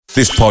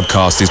This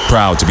podcast is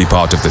proud to be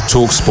part of the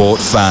TalkSport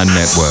Fan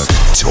Network.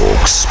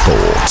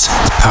 TalkSport.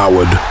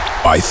 Powered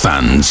by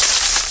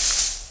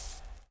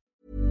fans.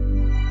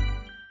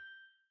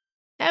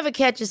 Ever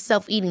catch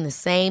yourself eating the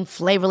same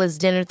flavorless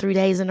dinner 3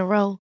 days in a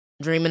row?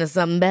 Dreaming of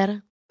something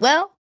better?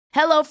 Well,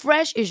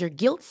 HelloFresh is your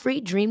guilt-free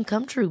dream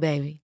come true,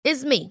 baby.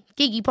 It's me,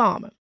 Keke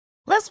Palmer.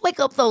 Let's wake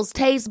up those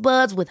taste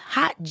buds with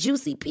hot,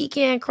 juicy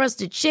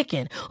pecan-crusted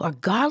chicken or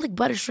garlic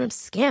butter shrimp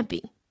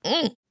scampi.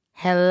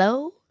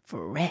 Hello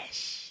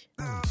Fresh.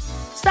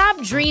 Stop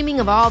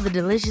dreaming of all the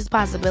delicious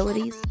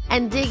possibilities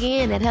and dig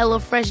in at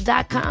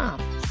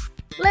HelloFresh.com.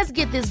 Let's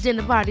get this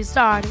dinner party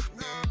started.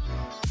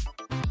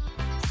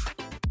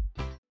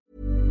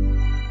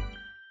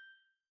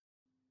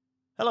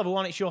 Hello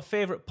everyone, it's your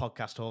favourite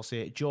podcast host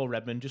here, Joe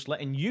Redmond, just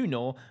letting you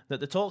know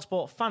that the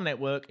TalkSport Fan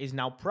Network is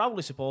now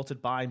proudly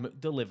supported by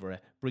McDelivery,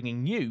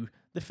 bringing you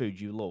the food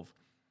you love.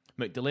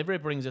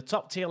 McDelivery brings a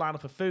top-tier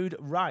lineup of food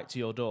right to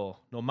your door.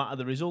 No matter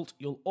the result,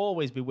 you'll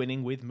always be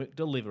winning with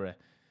McDelivery.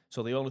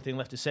 So the only thing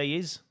left to say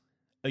is,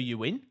 are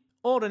you in?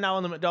 Order now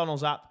on the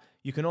McDonald's app.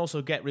 You can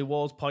also get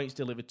rewards points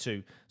delivered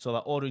too, so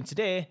that ordering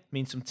today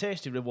means some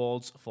tasty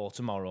rewards for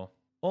tomorrow.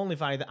 Only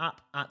via the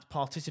app at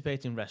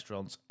participating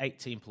restaurants,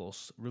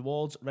 18+,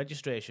 rewards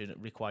registration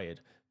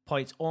required.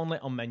 Points only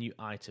on menu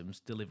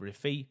items, delivery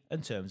fee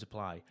and terms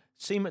apply.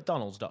 See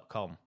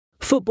mcdonalds.com.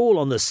 Football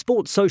on the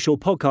Sports Social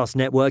Podcast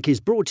Network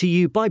is brought to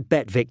you by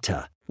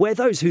BetVictor, where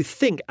those who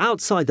think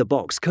outside the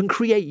box can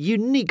create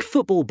unique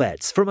football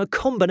bets from a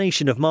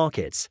combination of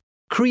markets.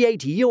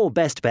 Create your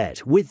best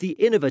bet with the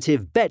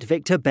innovative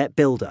BetVictor Bet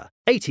Builder.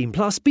 18+,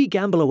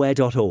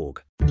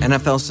 begambleaware.org.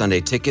 NFL Sunday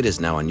Ticket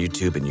is now on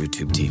YouTube and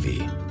YouTube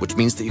TV, which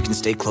means that you can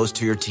stay close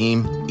to your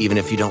team even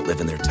if you don't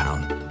live in their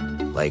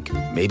town. Like,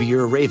 maybe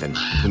you're a Raven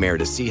who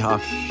married a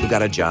Seahawk who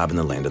got a job in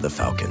the land of the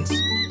Falcons.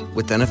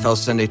 With NFL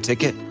Sunday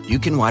Ticket, you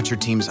can watch your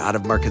team's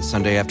out-of-market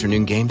Sunday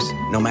afternoon games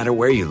no matter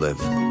where you live,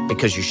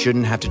 because you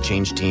shouldn't have to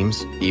change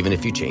teams even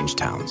if you change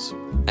towns.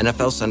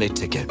 NFL Sunday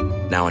Ticket,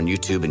 now on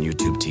YouTube and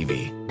YouTube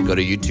TV. Go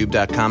to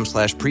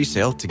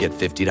youtube.com/presale to get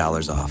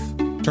 $50 off.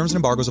 Terms and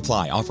embargoes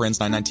apply. Offer ends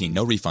 9/19.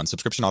 No refund.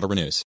 Subscription auto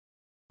renews.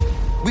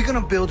 We're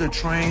gonna build a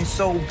train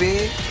so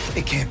big,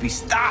 it can't be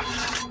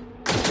stopped.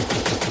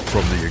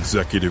 From the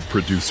executive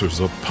producers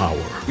of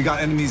Power. We got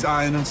enemies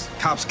eyeing us,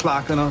 cops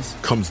clocking us.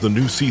 Comes the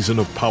new season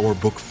of Power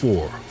Book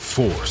 4,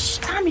 Force.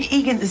 Tommy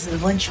Egan is the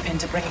linchpin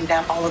to bringing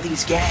down all of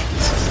these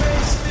gangs.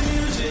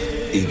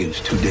 Egan's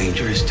too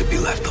dangerous to be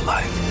left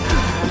alive.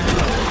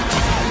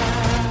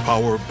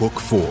 Power Book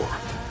 4,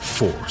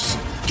 Force.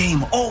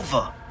 Game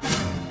over.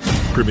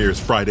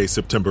 Premieres Friday,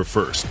 September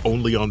 1st,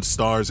 only on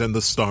Stars and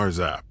the Stars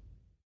app.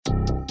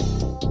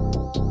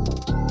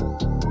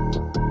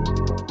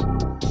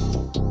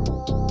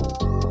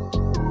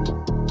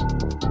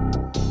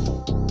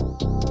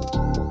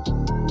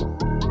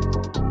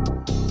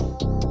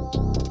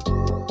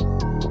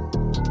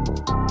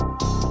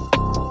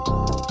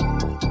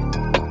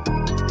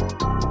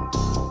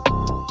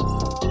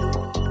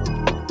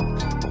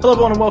 Hello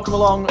everyone and welcome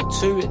along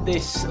to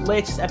this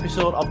latest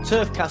episode of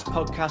Turfcast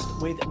podcast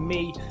with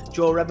me,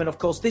 Joe Redmond. Of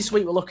course, this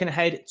week we're looking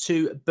ahead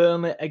to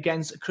Burnley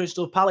against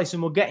Crystal Palace,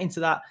 and we'll get into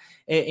that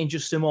in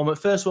just a moment.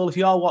 First of all, if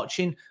you are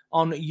watching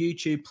on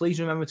YouTube, please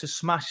remember to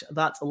smash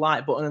that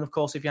like button, and of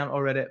course, if you haven't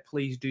already,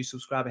 please do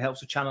subscribe. It helps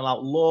the channel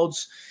out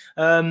loads.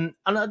 And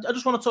I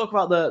just want to talk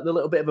about the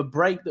little bit of a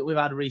break that we've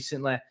had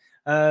recently.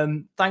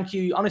 Thank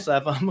you. Honestly,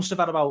 I must have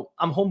had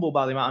I'm humbled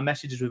by the amount of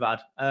messages we've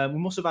had. We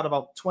must have had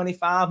about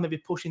 25, maybe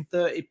pushing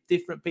 30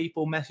 different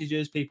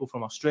messages, people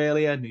from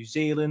Australia, New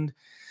Zealand,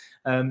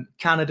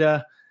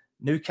 Canada,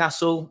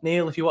 Newcastle,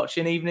 Neil, if you're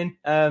watching evening,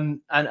 and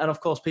of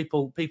course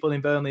people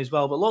in Burnley as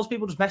well. But loads of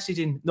people just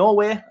messaging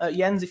Norway,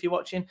 Jens, if you're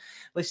watching,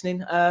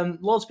 listening.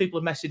 Loads of people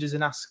have messaged us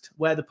and asked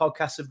where the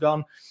podcasts have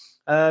gone.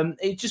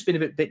 It's just been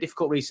a bit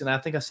difficult recently. I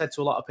think I said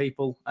to a lot of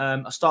people,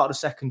 I started a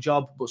second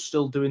job, but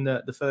still doing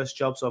the first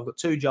job. So I've got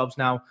two jobs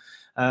now.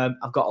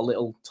 I've got a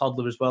little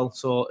toddler as well.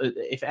 So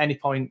if at any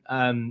point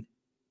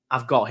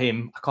I've got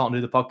him, I can't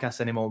do the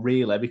podcast anymore,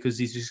 really, because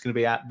he's just going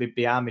to be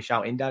behind me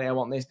shouting, Daddy, I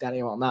want this,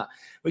 Daddy, I want that,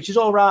 which is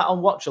all right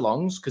on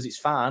watch-alongs because it's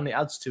fun, it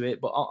adds to it,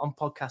 but on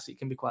podcasts it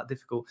can be quite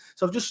difficult.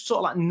 So I've just sort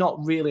of like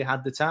not really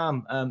had the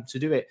time to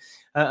do it.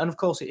 And of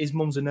course, it is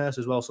mum's a nurse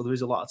as well, so there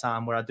is a lot of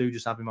time where I do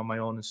just have him on my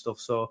own and stuff.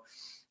 So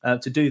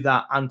to do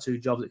that and two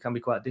jobs, it can be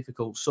quite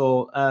difficult.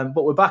 So,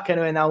 but we're back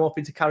anyway now. I'm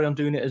hoping to carry on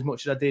doing it as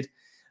much as I did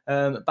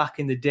back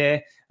in the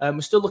day. We're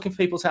still looking for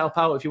people to help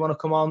out. If you want to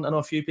come on, I know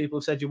a few people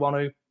have said you want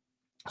to.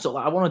 So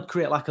I want to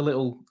create like a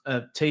little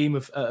team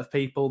of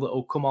people that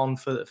will come on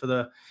for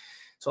the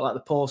sort of like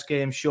the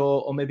post-game show,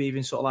 or maybe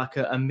even sort of like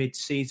a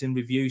mid-season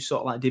review, sort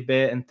of like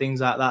debate and things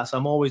like that. So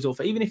I'm always up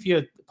for, even if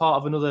you're part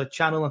of another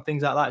channel and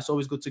things like that, it's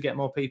always good to get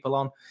more people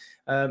on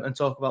and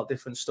talk about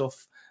different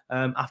stuff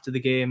after the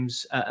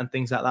games and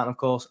things like that. And of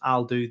course,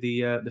 I'll do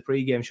the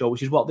pre-game show,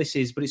 which is what this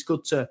is. But it's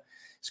good to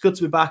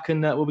be back,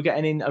 and we'll be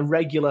getting in a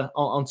regular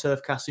on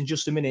Turfcast in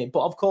just a minute.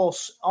 But of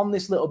course, on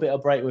this little bit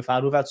of break we've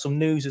had some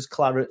news as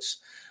Clarets.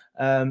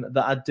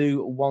 that I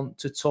do want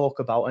to talk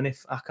about. And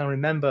if I can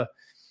remember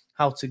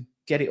how to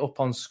get it up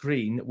on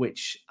screen,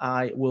 which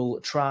I will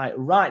try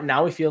right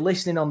now. If you're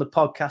listening on the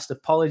podcast,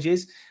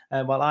 apologies,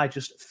 while I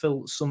just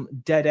fill some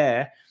dead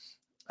air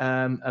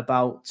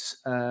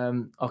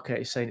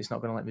okay, it's saying it's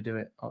not going to let me do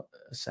it.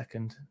 A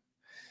second.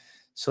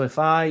 So if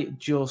I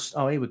just,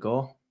 here we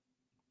go.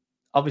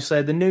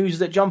 Obviously, the news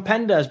that John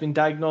Pender has been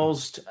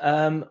diagnosed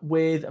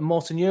with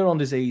motor neuron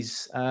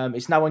disease.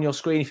 It's now on your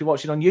screen. If you're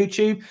watching on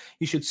YouTube,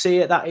 you should see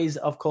it. That is,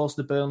 of course,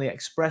 the Burnley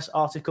Express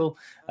article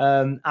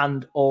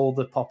and all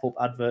the pop-up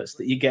adverts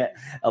that you get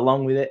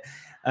along with it.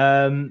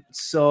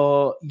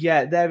 So,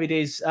 yeah, there it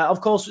is. Of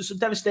course, some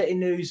devastating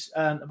news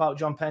about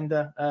John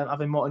Pender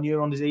having motor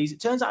neuron disease. It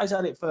turns out he's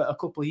had it for a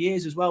couple of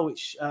years as well,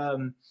 which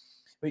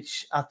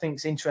I think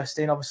is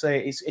interesting.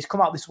 Obviously, it's come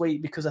out this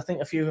week because I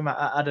think a few of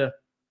them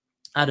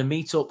had a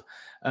meetup,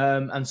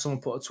 and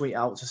someone put a tweet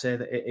out to say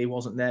that he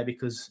wasn't there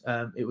because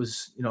it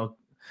was,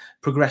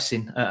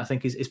 progressing. I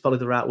think is probably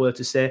the right word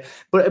to say.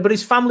 But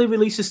his family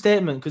released a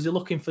statement because they're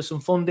looking for some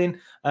funding,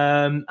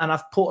 and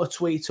I've put a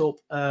tweet up.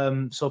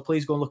 So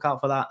please go and look out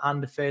for that,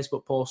 and a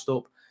Facebook post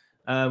up,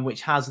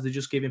 which has the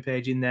Just Giving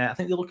page in there. I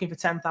think they're looking for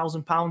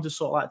 £10,000, just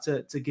sort of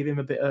like to give him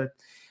a bit of.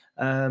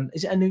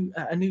 Is it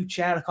a new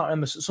chair? I can't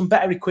remember. Some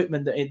better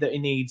equipment that he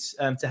needs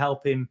to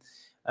help him.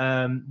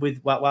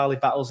 While he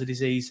battles the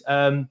disease.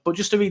 But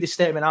just to read the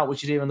statement out,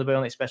 which is here on the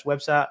Burnley Express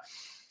website,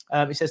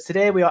 it says,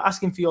 today we are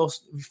asking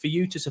for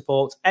you to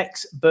support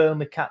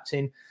ex-Burnley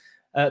captain,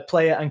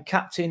 player and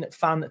captain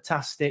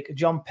fantastic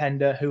John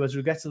Pender, who has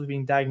regrettably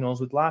been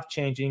diagnosed with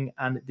life-changing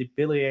and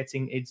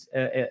debilitating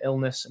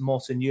illness,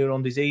 motor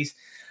neuron disease.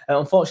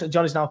 Unfortunately,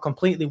 John is now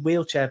completely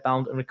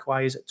wheelchair-bound and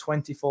requires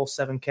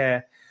 24/7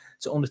 care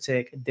to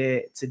undertake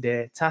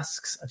day-to-day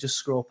tasks. I just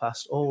scroll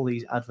past all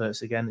these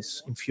adverts again.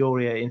 It's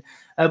infuriating.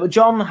 But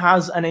John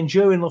has an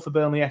enduring love for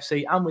Burnley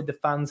FC and with the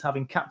fans,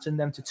 having captained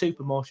them to 2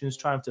 promotions,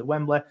 triumphed at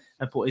Wembley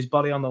and put his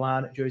body on the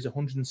line during his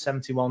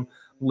 171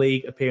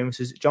 league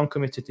appearances. John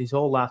committed his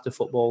whole life to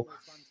football,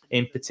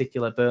 in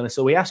particular Burnley.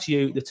 So we ask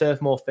you, the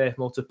Turf More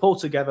Faithful, to pull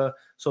together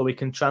so we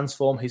can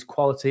transform his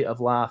quality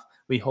of life.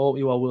 We hope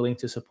you are willing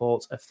to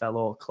support a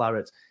fellow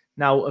Claret.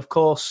 Now, of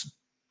course,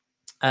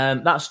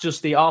 that's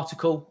just the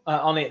article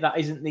on it. That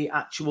isn't the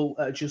actual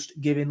Just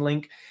Giving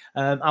link.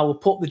 I will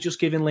put the Just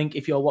Giving link,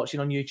 if you're watching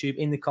on YouTube,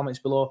 in the comments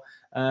below.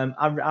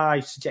 I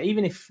suggest,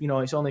 even if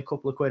it's only a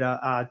couple of quid,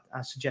 I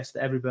suggest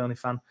that every Burnley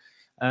fan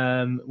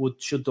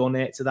should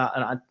donate to that.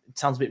 And it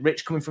sounds a bit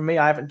rich coming from me.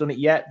 I haven't done it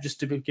yet, just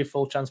to give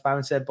full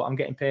transparency, but I'm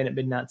getting paid at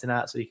midnight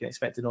tonight, so you can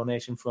expect a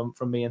donation from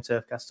me and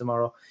Turfcast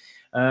tomorrow.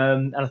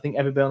 And I think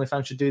every Burnley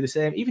fan should do the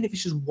same, even if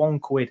it's just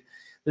 £1.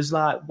 There's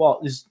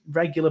there's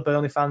regular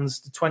Burnley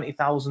fans, the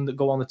 20,000 that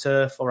go on the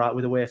turf. All right,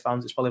 with away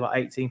fans, it's probably about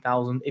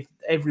 18,000. If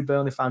every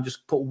Burnley fan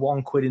just put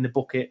 £1 in the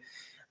bucket,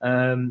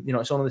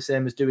 it's only the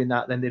same as doing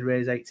that, then they'd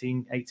raise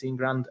 18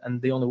 grand,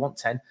 and they only want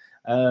 10,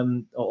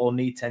 or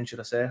need 10, should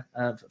I say,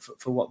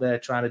 for what they're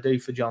trying to do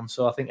for John.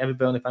 So I think every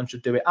Burnley fan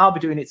should do it. I'll be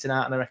doing it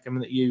tonight, and I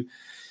recommend that you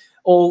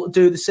all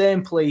do the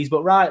same, please.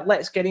 But right,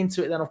 let's get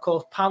into it then. Of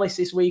course, Palace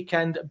this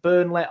weekend.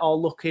 Burnley are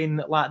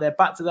looking like they're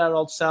back to their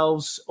old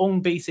selves,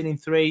 unbeaten in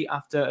 3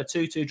 after a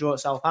 2-2 draw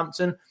at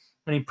Southampton,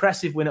 an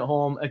impressive win at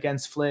home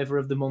against flavour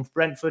of the month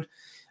Brentford,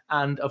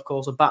 and of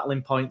course a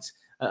battling point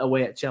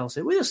away at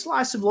Chelsea with a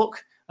slice of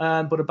luck,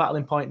 but a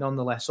battling point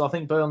nonetheless. So I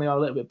think Burnley are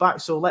a little bit back.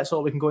 So let's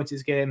hope we can go into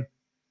this game.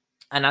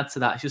 And add to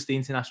that, it's just the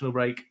international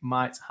break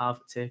might have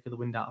taken the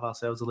wind out of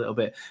ourselves a little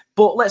bit.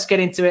 But let's get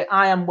into it.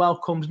 I am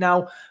welcomed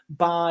now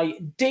by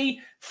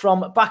D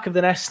from Back of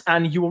the Nest,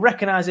 and you will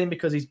recognise him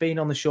because he's been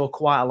on the show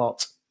quite a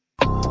lot.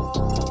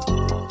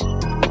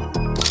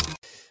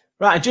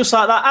 Right, and just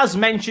like that, as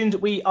mentioned,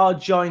 we are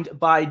joined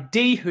by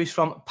D, who's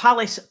from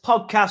Palace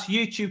Podcast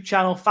YouTube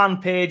channel, fan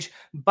page,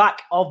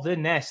 Back of the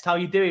Nest. How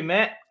you doing,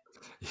 mate?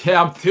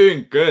 Yeah, I'm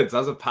doing good.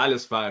 As a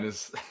Palace fan,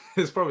 it's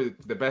probably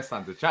the best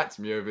time to chat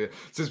to me over here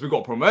since we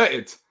got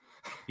promoted.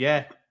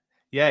 Yeah,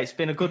 it's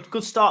been a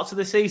good start to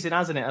the season,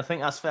 hasn't it? I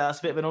think that's fair. That's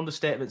a bit of an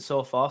understatement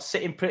so far.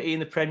 Sitting pretty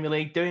in the Premier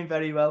League, doing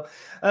very well.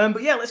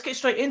 But yeah, let's get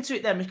straight into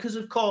it then, because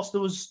of course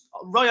there was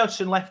Roy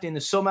Hodgson left in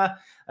the summer.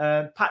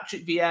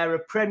 Patrick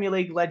Vieira, Premier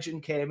League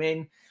legend, came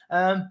in.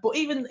 But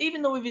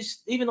even though he's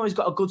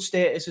got a good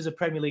status as a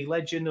Premier League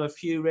legend, there were a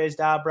few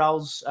raised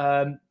eyebrows.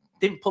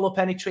 Didn't pull up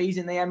any trees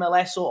in the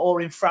MLS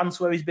or in France,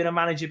 where he's been a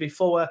manager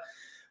before.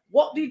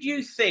 What did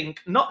you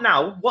think? Not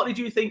now. What did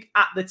you think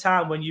at the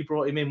time when you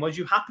brought him in? Was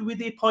you happy with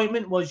the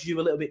appointment? Was you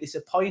a little bit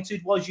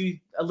disappointed? Was you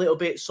a little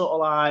bit sort of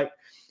like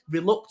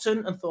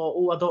reluctant and thought,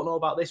 oh, I don't know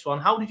about this one?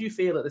 How did you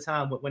feel at the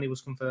time when he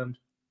was confirmed?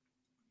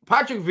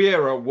 Patrick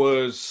Vieira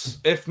was,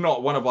 if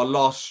not one of our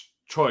last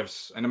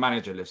choice in the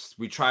manager list.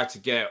 We tried to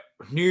get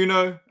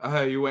Nuno,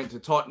 he went to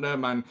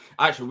Tottenham, and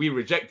actually we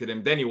rejected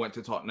him. Then he went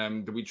to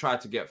Tottenham. We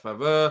tried to get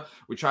Favre.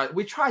 We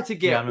tried to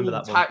get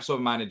all types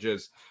of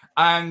managers,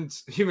 And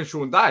even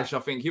Sean Dyche, I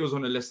think he was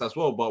on the list as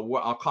well, but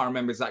I can't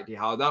remember exactly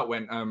how that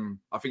went.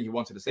 I think he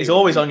wanted to say he's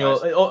always on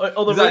guys. your.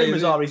 Other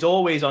rumors are he's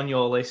always on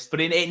your list, but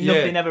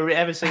nothing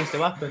ever seems to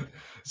happen.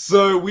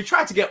 So we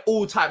tried to get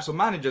all types of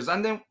managers,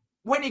 and then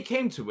when it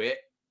came to it,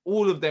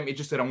 all of them it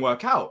just didn't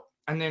work out.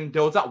 And then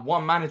there was that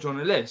one manager on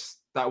the list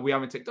that we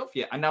haven't ticked off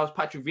yet, and that was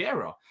Patrick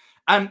Vieira.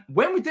 And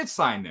when we did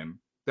sign him,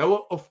 there were,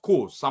 of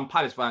course, some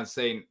Palace fans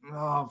saying,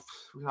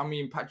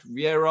 Patrick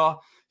Vieira,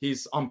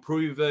 he's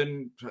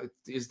unproven.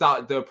 Is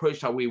that the approach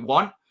that we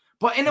want?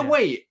 But in a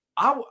way,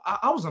 I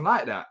wasn't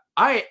like that.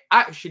 I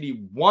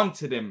actually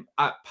wanted him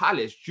at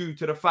Palace due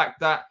to the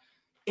fact that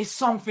it's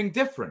something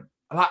different.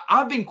 Like,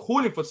 I've been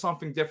calling for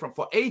something different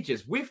for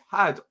ages. We've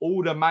had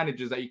all the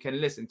managers that you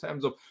can list in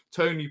terms of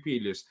Tony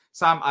Pulis,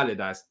 Sam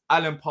Allardyce,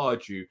 Alan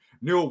Pardew,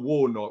 Neil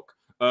Warnock.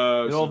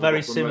 They're all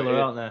very similar,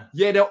 aren't they?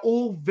 Yeah, they're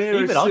all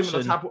very similar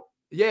Hodgson. type of.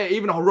 Yeah,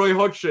 even Roy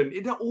Hodgson.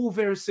 They're all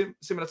very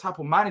similar type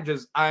of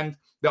managers, and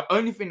the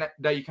only thing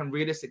that you can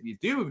realistically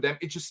do with them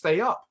is just stay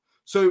up.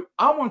 So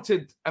I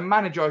wanted a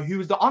manager who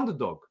was the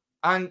underdog.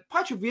 And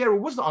Patrick Vieira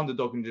was the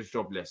underdog in this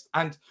job list.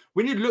 And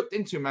when you looked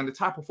into him and the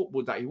type of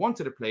football that he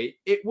wanted to play,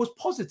 it was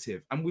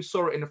positive. And we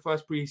saw it in the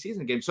first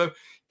pre-season game. So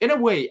in a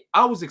way,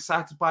 I was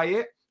excited by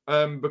it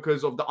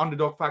because of the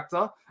underdog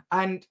factor.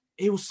 And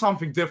it was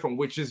something different,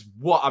 which is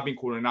what I've been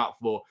calling out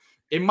for.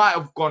 It might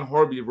have gone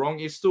horribly wrong.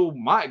 It still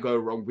might go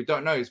wrong. We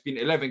don't know. It's been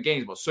 11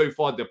 games, but so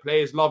far the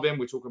players love him.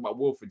 We're talking about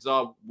Wilfried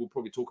Zaha. We'll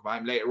probably talk about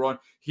him later on.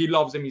 He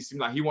loves him. He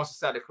seems like he wants to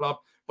stay at the club.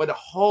 But the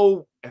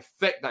whole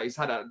effect that he's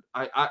had at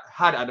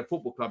the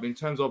football club in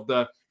terms of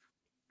the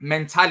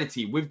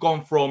mentality, we've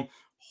gone from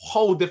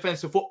whole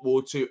defensive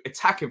football to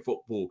attacking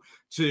football,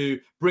 to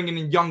bringing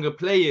in younger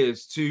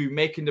players, to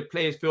making the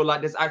players feel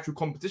like there's actual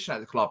competition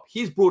at the club.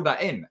 He's brought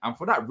that in. And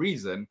for that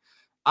reason,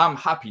 I'm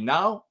happy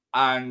now.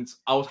 And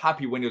I was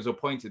happy when he was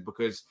appointed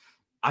because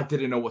I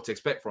didn't know what to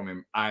expect from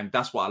him. And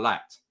that's what I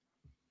liked.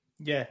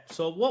 Yeah.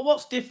 So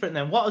what's different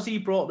then? What has he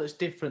brought that's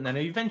different then?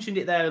 You mentioned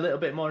it there, a little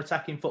bit more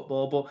attacking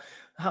football,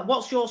 but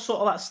what's your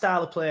sort of that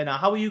style of play now?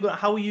 How are you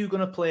going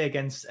to play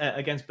against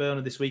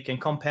Burnley this weekend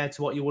compared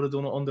to what you would have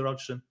done under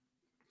Hodgson?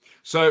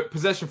 So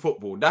possession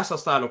football, that's our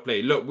style of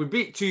play. Look, we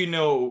beat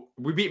 2-0.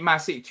 We beat Man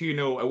City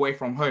 2-0 away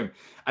from home.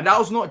 And that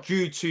was not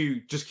due to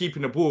just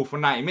keeping the ball for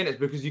 90 minutes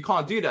because you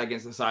can't do that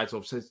against the sides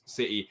of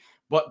City.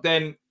 But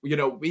then,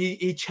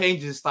 he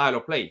changes his style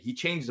of play. He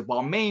changes it. But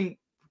our main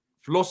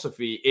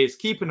philosophy is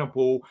keeping the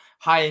ball,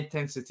 high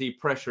intensity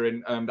pressure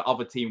in the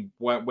other team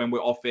when we're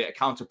off it,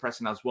 counter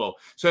pressing as well.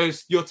 So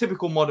it's your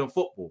typical modern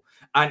football.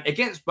 And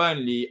against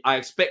Burnley, I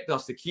expect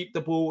us to keep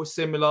the ball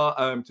similar,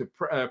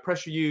 to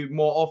pressure you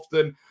more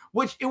often,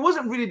 which it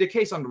wasn't really the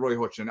case under Roy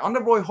Hodgson.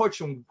 Under Roy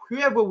Hodgson,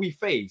 whoever we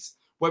faced,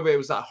 whether it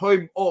was at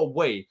home or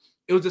away,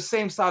 it was the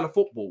same style of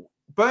football.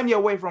 Burnley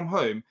away from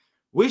home,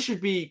 we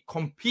should be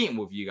competing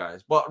with you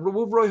guys. But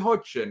with Roy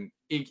Hodgson,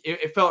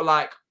 it felt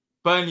like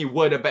Burnley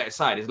were the better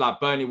side. It's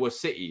like Burnley was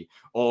City,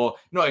 or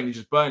not only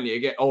just Burnley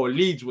again, or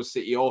Leeds was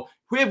City, or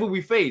whoever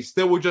we faced,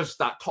 they were just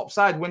that top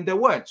side when they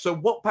weren't. So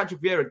what Patrick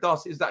Vieira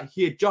does is that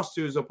he adjusts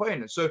to his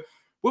opponent. So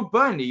with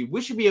Burnley, we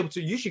should be able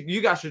to.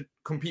 You guys should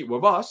compete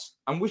with us,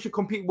 and we should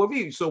compete with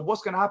you. So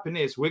what's going to happen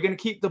is we're going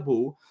to keep the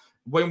ball.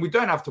 When we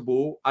don't have the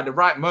ball at the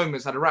right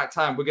moments, at the right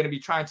time, we're going to be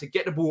trying to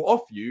get the ball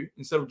off you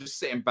instead of just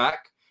sitting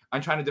back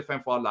and trying to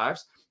defend for our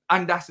lives.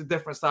 And that's a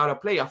different style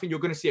of play. I think you're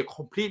going to see a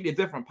completely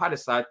different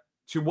Palace side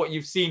to what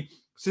you've seen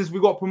since we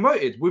got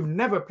promoted. We've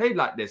never played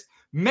like this.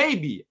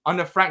 Maybe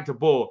under Frank de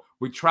Boer,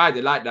 we tried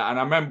it like that. And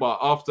I remember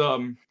after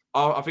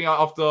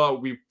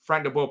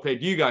Frank de Boer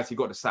played you guys, he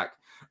got the sack.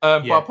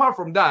 But apart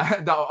from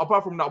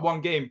that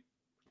one game,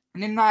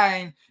 in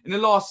the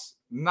last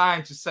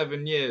 9 to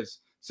 7 years,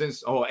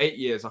 8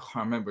 years, I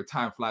can't remember,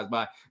 time flies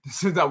by,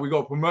 since that we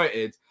got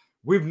promoted,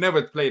 we've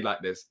never played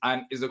like this.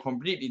 And it's a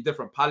completely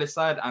different Palace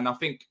side. And I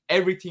think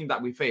every team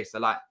that we face, they're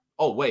like,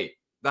 oh, wait,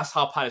 that's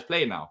how Palace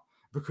play now.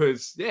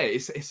 Because,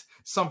 it's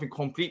something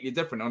completely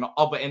different on the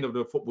other end of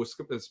the football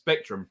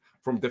spectrum,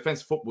 from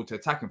defensive football to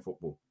attacking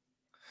football.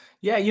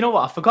 Yeah, you know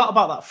what? I forgot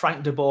about that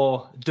Frank de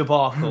Boer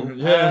debacle.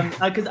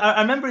 Because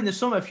I remember in the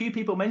summer, a few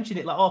people mentioned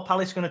it, like, oh,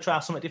 Palace are going to try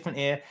something different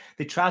here.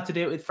 They tried to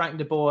do it with Frank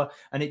de Boer,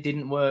 and it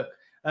didn't work.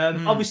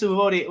 Obviously, we've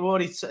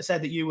already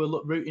said that you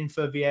were rooting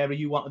for Vieira.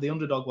 You wanted the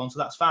underdog one, so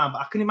that's fine.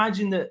 But I can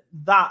imagine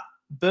that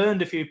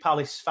burned a few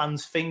Palace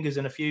fans' fingers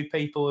and a few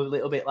people a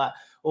little bit like,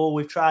 oh,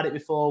 we've tried it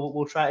before,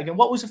 we'll try it again.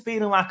 What was the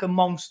feeling like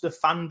amongst the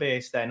fan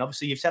base then?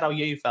 Obviously, you've said how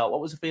you felt. What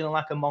was the feeling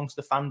like amongst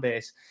the fan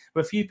base? Were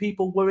a few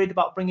people worried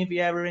about bringing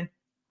Vieira in?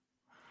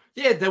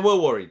 Yeah, they were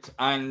worried,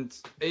 and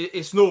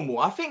it's normal.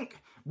 I think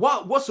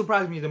what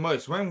surprised me the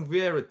most when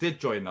Vieira did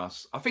join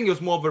us, I think it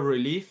was more of a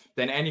relief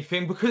than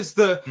anything, because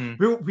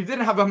we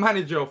didn't have a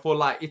manager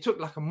for it took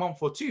like a month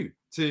or two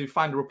to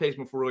find a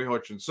replacement for Roy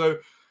Hodgson. So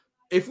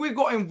if we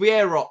got in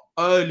Vieira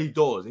early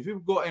doors, if we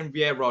got in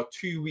Vieira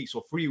 2 weeks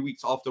or 3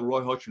 weeks after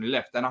Roy Hodgson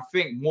left, then I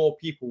think more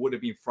people would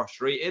have been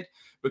frustrated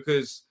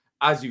because,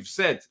 as you've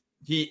said,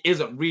 he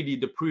isn't really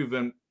the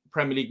proven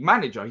Premier League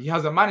manager. He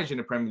hasn't managed in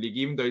the Premier League,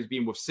 even though he's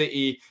been with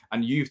City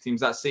and youth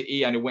teams at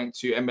City, and he went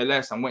to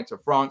MLS and went to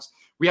France.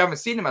 We haven't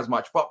seen him as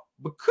much, but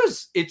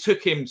because it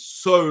took him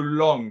so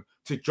long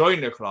to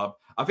join the club,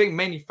 I think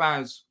many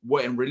fans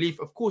were in relief.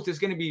 Of course, there's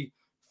going to be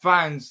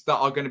fans that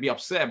are going to be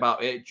upset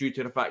about it due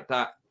to the fact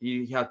that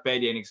he had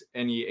barely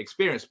any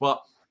experience.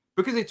 But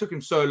because it took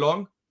him so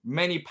long,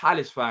 many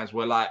Palace fans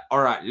were like,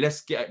 all right,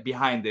 let's get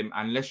behind him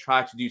and let's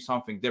try to do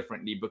something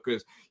differently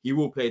because he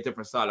will play a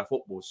different style of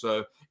football.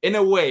 So in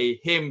a way,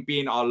 him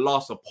being our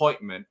last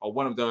appointment or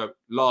one of the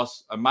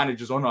last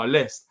managers on our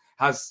list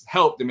has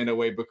helped him in a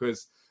way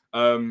because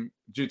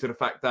due to the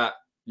fact that,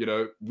 you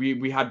know,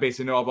 we had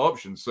basically no other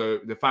options. So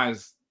the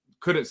fans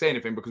couldn't say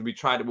anything because we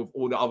tried it with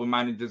all the other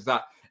managers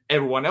that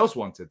everyone else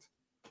wanted.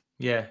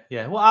 Yeah.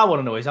 What I want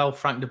to know is how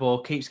Frank de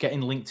Boer keeps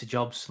getting linked to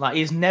jobs. Like,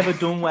 he's never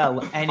done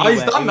well anywhere.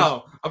 He's done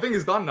now. I think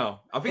he's done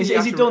now. I think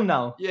is he done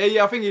now?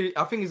 Yeah. I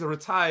think he's a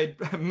retired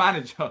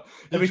manager.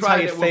 A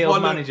retired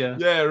failed manager.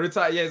 Yeah,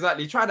 retired. Yeah,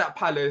 exactly. He tried at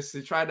Palace.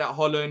 He tried at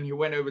Holland. He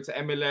went over to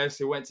MLS.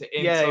 He went to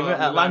Inter. Yeah, he went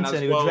to Atlanta.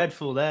 And he was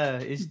dreadful there.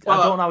 I don't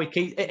know how he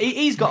keeps.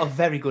 He's got a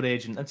very good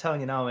agent. I'm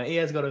telling you now, mate. He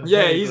has got a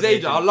his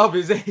agent. I love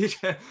his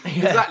agent.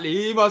 Exactly.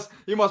 He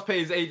must pay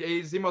his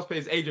agent. He must pay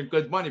his agent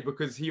good money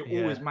because he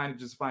always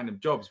manages to find him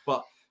jobs.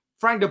 But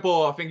Frank de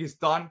Boer, I think, is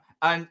done.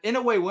 And in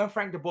a way, when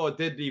Frank de Boer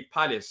did leave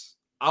Palace,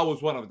 I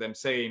was one of them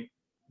saying,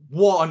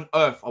 what on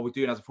earth are we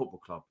doing as a football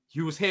club?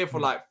 He was here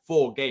for like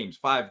 5 games,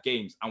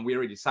 and we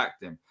already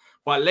sacked him.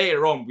 But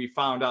later on, we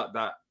found out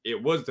that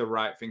it was the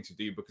right thing to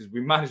do because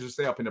we managed to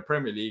stay up in the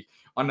Premier League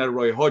under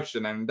Roy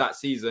Hodgson. And that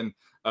season,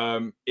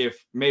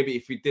 if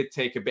we did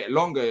take a bit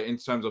longer in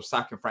terms of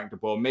sacking Frank de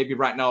Boer, maybe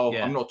right now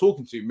I'm not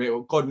talking to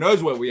you. God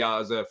knows where we are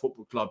as a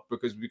football club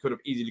because we could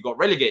have easily got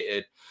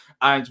relegated.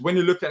 And when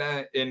you look at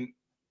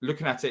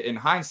it in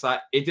hindsight,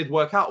 it did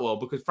work out well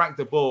because Frank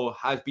de Boer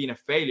has been a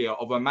failure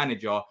of a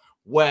manager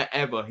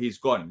wherever he's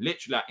gone.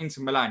 Literally, at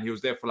Inter Milan, he was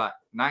there for like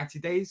 90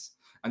 days.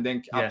 And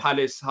then at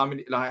Palace, how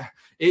many? Like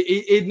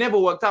it never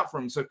worked out for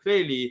him. So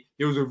clearly,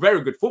 he was a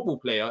very good football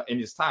player in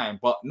his time,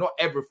 but not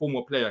every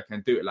former player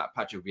can do it like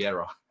Patrick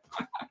Vieira.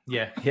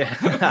 Yeah,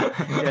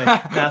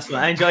 that's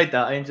right. I enjoyed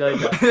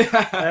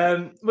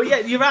that. But yeah,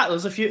 you're right.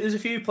 There's a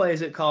few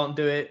players that can't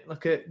do it.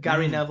 Look at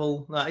Gary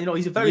Neville. Like, you know,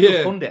 he's a very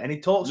good pundit and he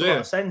talks a lot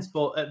of sense.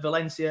 But at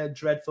Valencia,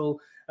 dreadful.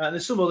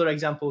 There's some other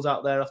examples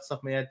out there off the top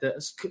of my head.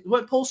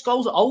 Went Paul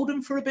Scholes at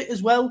Oldham for a bit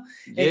as well.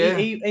 Yeah.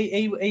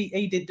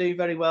 He did do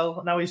very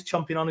well. Now he's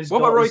chomping on his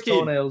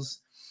toenails.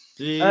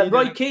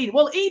 Roy Keane.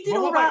 Well, he did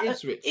all right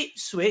at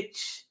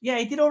Ipswich. Yeah,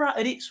 he did all right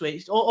at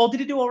Ipswich. Or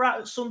did he do all right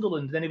at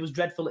Sunderland? Then he was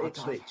dreadful at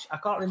Ipswich. I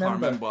can't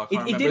remember.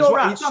 He did all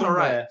right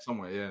somewhere.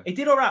 He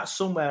did all right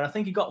somewhere. I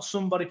think he got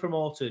somebody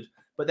promoted.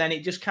 But then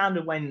it just kind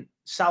of went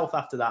south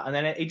after that. And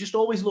then he just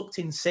always looked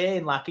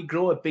insane. Like, he'd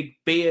grow a big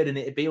beard and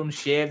it'd be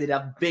unshaved. He'd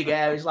have big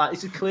hair. It's like,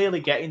 this is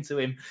clearly getting to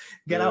him.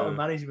 Get out of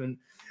management.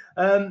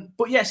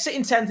 But yeah,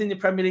 sitting 10th in the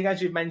Premier League,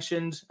 as you've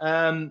mentioned.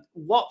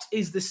 What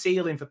is the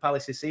ceiling for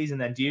Palace this season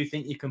then? Do you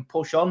think you can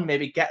push on,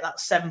 maybe get that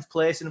 7th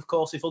place? And of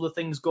course, if other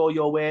things go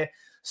your way,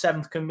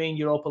 7th can mean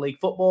Europa League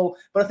football.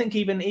 But I think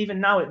even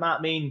now it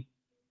might mean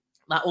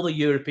that other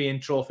European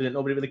trophy that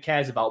nobody really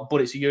cares about,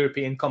 but it's a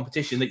European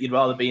competition that you'd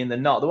rather be in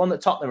than not. The one that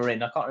Tottenham are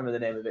in, I can't remember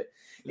the name of it.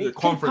 The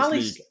Conference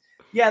League.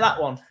 Yeah,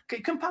 that one.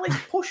 Can Palace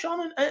push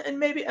on and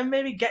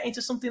maybe get into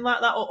something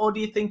like that, or do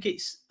you think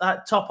it's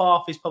top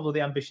half is probably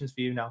the ambitions for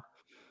you now?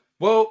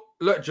 Well,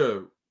 look,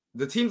 Joe,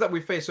 the teams that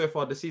we've faced so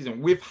far this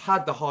season, we've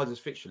had the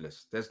hardest fixture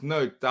list. There's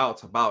no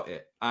doubt about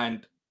it,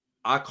 and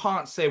I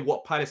can't say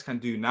what Palace can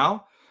do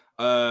now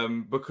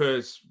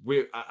because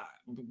we've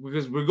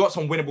got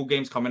some winnable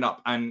games coming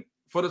up, and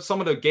for some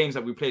of the games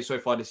that we played so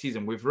far this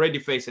season, we've already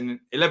faced in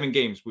 11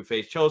 games. We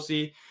faced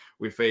Chelsea,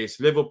 we faced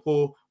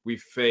Liverpool, we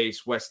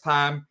faced West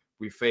Ham,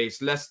 we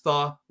faced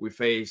Leicester, we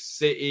faced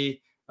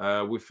City,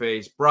 we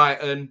faced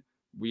Brighton,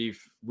 we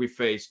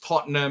faced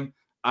Tottenham,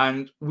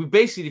 and we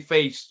basically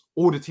faced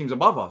all the teams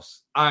above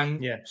us.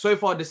 And so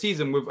far this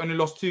season, we've only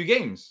lost 2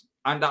 games,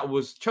 and that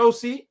was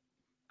Chelsea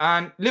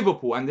and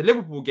Liverpool. And the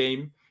Liverpool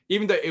game,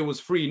 even though it was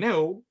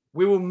 3-0,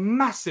 we were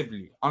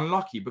massively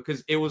unlucky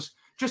because it was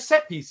just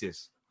set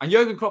pieces. And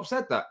Jurgen Klopp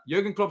said that.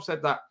 Jurgen Klopp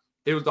said that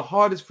it was the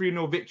hardest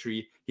 3-0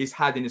 victory he's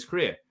had in his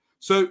career.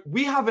 So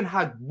we haven't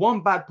had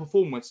one bad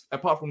performance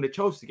apart from the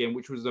Chelsea game,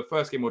 which was the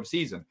first game of the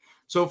season.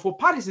 So for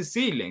Palace's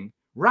ceiling,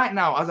 right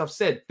now, as I've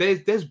said,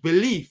 there's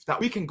belief that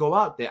we can go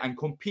out there and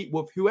compete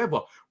with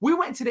whoever. We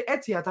went to the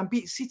Etihad and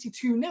beat City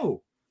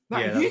 2-0.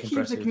 Like, who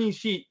keeps a clean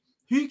sheet?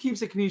 Who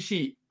keeps a clean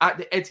sheet at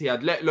the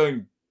Etihad, let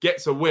alone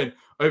gets a win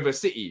over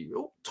City?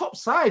 Top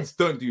sides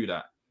don't do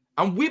that.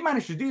 And we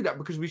managed to do that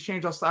because we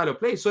changed our style of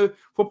play. So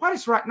for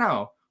Palace right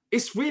now,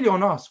 it's really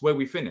on us where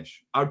we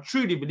finish. I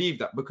truly believe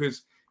that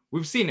because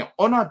we've seen it.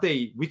 On our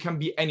day, we can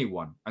beat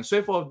anyone. And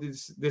so far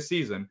this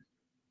season,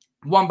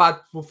 one bad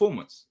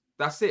performance.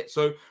 That's it.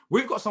 So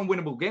we've got some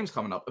winnable games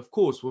coming up. Of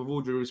course, with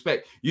all due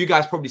respect, you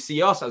guys probably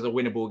see us as a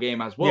winnable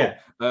game as well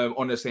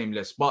on the same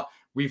list. But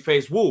we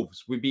faced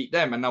Wolves. We beat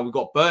them. And now we've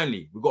got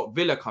Burnley. We've got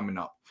Villa coming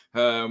up.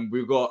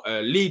 We've got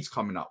Leeds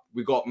coming up.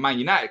 We've got Man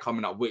United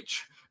coming up,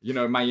 which, you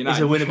know, Man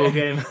United... It's a winnable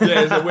game.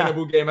 Yeah, it's a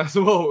winnable game as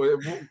well.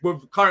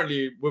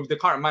 With the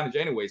current manager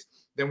anyways.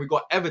 Then we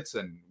got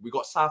Everton. We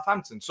got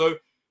Southampton. So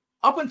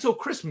up until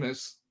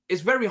Christmas,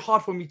 it's very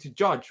hard for me to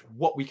judge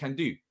what we can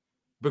do.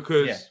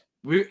 Because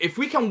if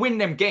we can win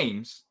them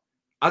games,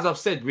 as I've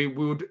said, we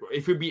would,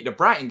 if we beat the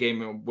Brighton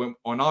game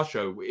on our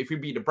show, if we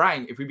beat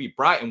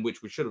Brighton,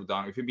 which we should have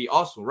done, if we beat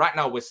Arsenal, right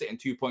now we're sitting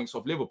 2 points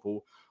off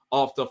Liverpool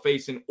after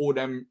facing all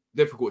them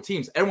difficult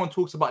teams. Everyone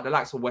talks about the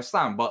likes of West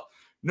Ham, but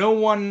no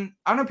one,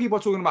 I know people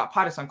are talking about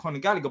Palace and Conor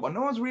Gallagher, but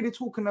no one's really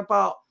talking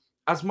about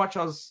as much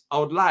as I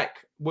would like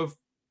with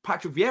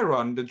Patrick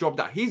Vieira and the job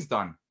that he's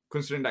done,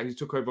 considering that he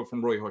took over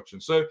from Roy Hodgson.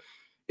 So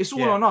it's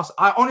all on us.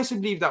 I honestly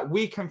believe that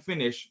we can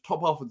finish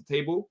top half of the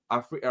table.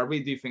 I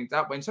really do think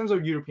that. But in terms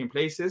of European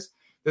places,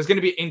 there's going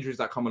to be injuries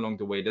that come along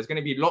the way. There's going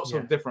to be lots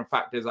of different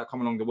factors that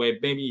come along the way.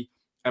 Maybe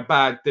a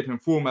bad dip in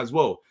form as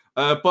well.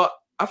 But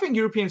I think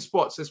European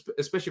spots,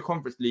 especially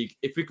Conference League,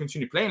 if we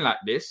continue playing like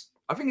this,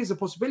 I think it's a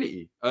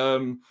possibility.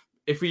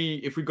 If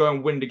we go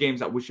and win the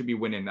games that we should be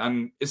winning,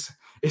 and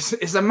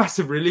it's a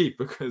massive relief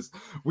because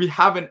we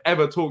haven't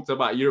ever talked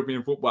about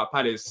European football at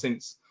Palace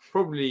since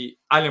probably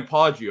Alan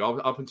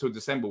Pardew. Up until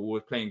December, we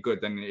were playing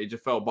good, and it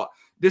just fell. But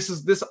this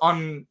is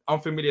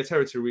unfamiliar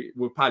territory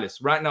with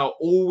Palace right now.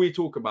 All we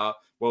talk about,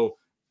 well,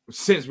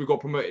 since we got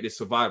promoted, is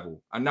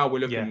survival, and now we're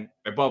looking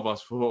above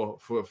us for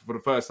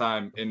the first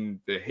time in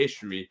the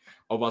history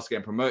of us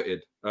getting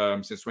promoted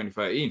since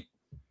 2013.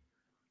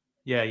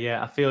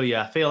 Yeah, I feel you.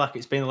 I feel like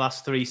it's been the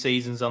last 3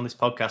 seasons on this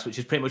podcast, which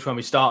is pretty much when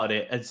we started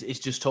it. It's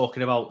just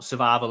talking about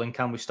survival and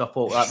can we stop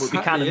up. Like, we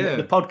kind of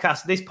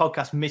this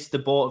podcast missed the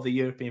boat of the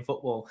European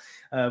football,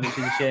 which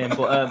is a shame.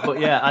 But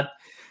yeah,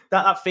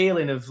 that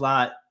feeling of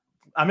like,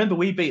 I remember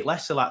we beat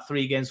Leicester like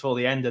 3 games before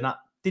the end, and that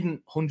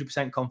didn't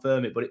 100%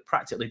 confirm it, but it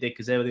practically did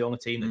because they were the only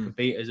team that could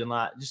beat us. And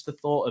like, just the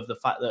thought of the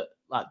fact that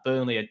like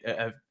Burnley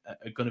are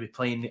going to be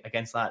playing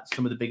against like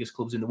some of the biggest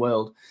clubs in the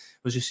world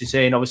was just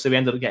insane. Obviously, we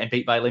ended up getting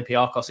beat by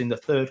Olympiacos in the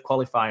 3rd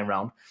qualifying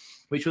round,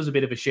 which was a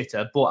bit of a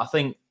shitter. But I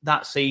think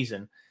that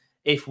season,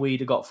 if we'd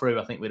have got through,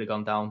 I think we'd have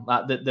gone down.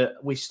 Like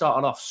we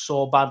started off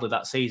so badly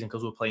that season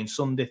because we were playing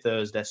Sunday,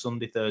 Thursday,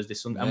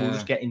 and we were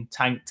just getting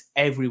tanked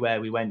everywhere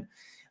we went.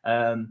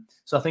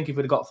 So I think if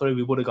we'd have got through,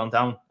 we would have gone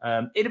down.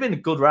 It'd have been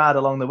a good ride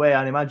along the way.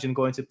 I'd imagine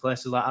going to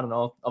places like, I don't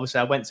know,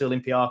 obviously I went to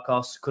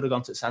Olympiacos, could have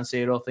gone to San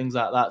Siro, things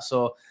like that.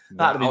 So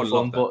that'd have been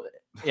fun. But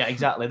yeah,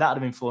 exactly.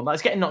 That'd have been fun. Like,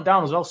 it's getting knocked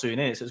down as well soon,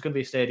 isn't it? So it's going to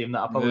be a stadium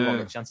that I probably won't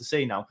get a chance to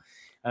see now.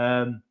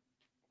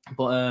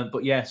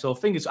 But yeah, so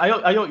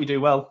I hope you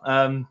do well.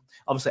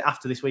 Obviously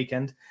after this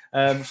weekend.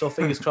 So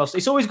fingers crossed.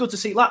 It's always good to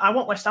see. Like, I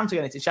want West Ham to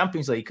get into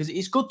Champions League because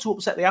it's good to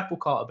upset the apple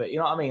cart a bit. You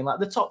know what I mean? Like,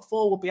 the top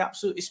 4 would be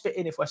absolutely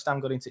spitting if West Ham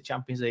got into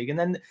Champions League, and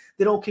then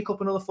they'd all kick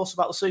up another fuss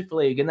about the Super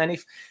League. And then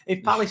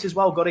if Palace as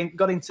well got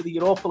into the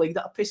Europa League,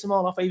 that'd piss them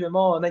all off even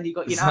more. And then you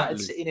got United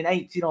sitting in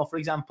 8th, you know, for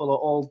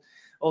example,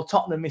 or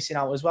Tottenham missing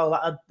out as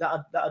well.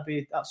 That'd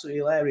be absolutely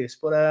hilarious.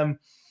 But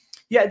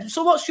yeah,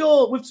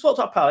 so we've talked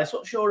about Palace.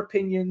 What's your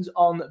opinions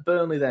on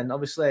Burnley then?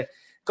 Obviously,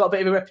 got a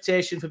bit of a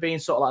reputation for being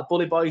sort of like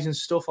bully boys and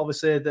stuff.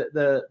 Obviously,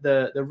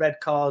 the red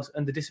card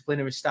and the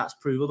disciplinary stats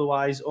prove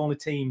otherwise. Only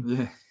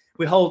team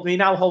we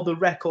now hold the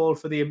record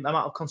for the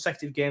amount of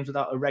consecutive games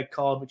without a red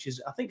card, which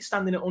is, I think,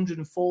 standing at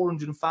 104,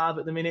 105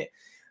 at the minute.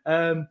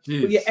 But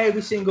yeah,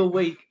 every single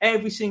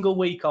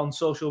week on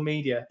social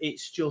media,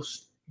 it's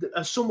just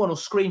someone will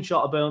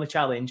screenshot a Burnley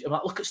challenge and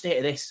like, look at state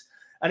of this,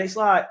 and it's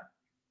like,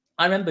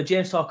 I remember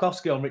James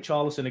Tarkowski on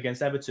Richarlison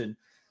against Everton.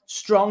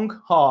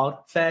 Strong, hard,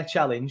 fair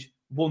challenge,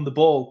 won the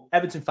ball.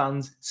 Everton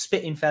fans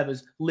spitting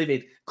feathers,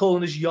 livid,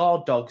 calling us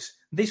yard dogs.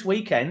 This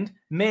weekend,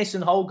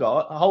 Mason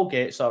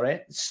Holgate,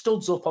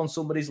 studs up on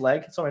somebody's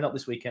leg. Sorry, not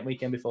this weekend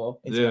before,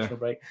 international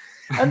break.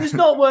 And there's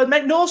no word,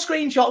 no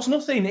screenshots,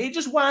 nothing. It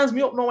just winds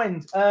me up no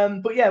end.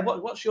 But yeah,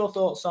 what's your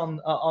thoughts on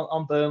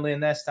Burnley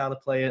and their style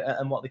of play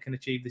and what they can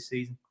achieve this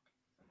season?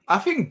 I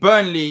think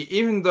Burnley,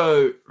 even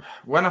though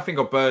when I think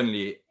of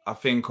Burnley, I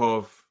think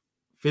of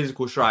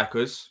physical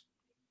strikers,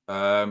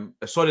 a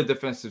solid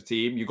defensive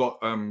team. You got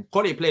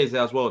quality players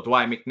there as well.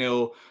 Dwight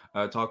McNeil,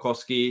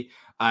 Tarkowski,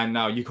 and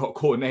now you got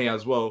Cornet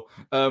as well.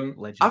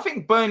 I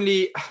think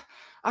Burnley.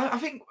 I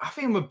think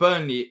with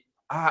Burnley,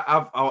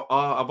 I've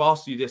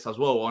asked you this as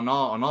well on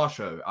our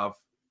show.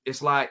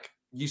 It's like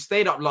you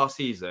stayed up last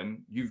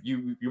season.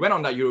 You went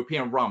on that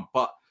European run,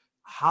 but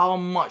how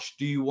much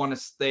do you want to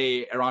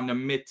stay around the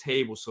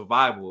mid-table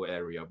survival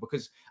area?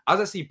 Because as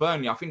I see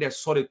Burnley, I think they're a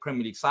solid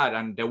Premier League side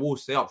and they will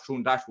stay up.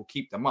 Sean Dyche will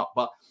keep them up.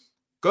 But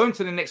going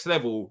to the next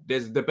level,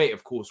 there's a debate,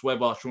 of course,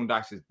 whether Sean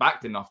Dyche is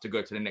backed enough to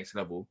go to the next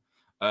level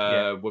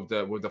with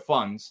the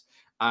funds,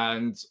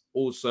 and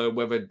also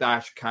whether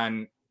Dyche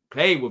can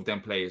play with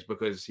them players,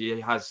 because he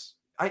has...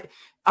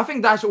 I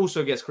think Dyche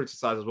also gets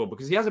criticised as well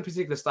because he has a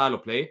particular style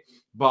of play.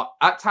 But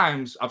at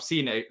times, I've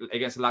seen it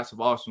against the likes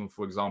of Arsenal,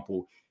 for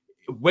example,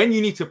 when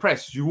you need to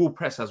press, you will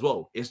press as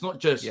well. It's not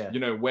just,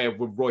 where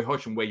with Roy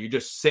Hodgson, where you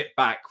just sit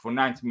back for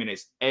 90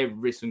 minutes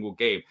every single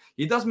game.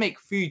 He does make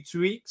few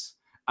tweaks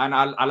And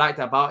I like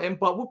that about him.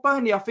 But with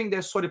Burnley, I think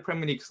they're a solid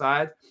Premier League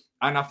side.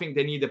 And I think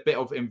they need a bit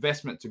of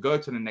investment to go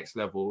to the next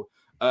level.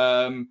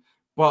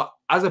 But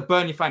as a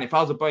Burnley fan, if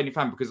I was a Burnley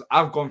fan, because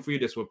I've gone through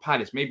this with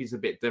Palace, maybe it's a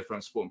bit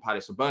different, Sporting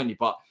Palace or Burnley.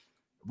 But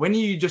when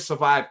you just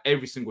survive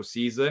every single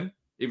season,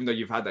 even though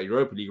you've had that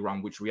Europa League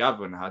run, which we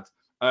haven't had,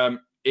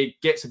 it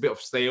gets a bit of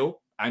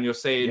stale. And you're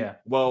saying,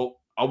 well,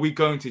 are we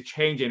going to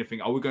change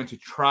anything? Are we going to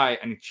try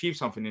and achieve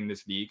something in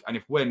this league? And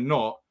if we're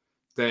not,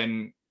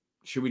 then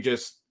should we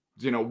just,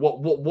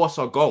 what's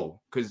our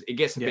goal? Because it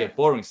gets a bit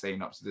boring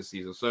staying up to this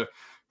season. So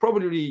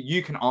probably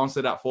you can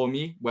answer that for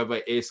me,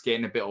 whether it's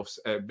getting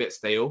a bit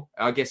stale.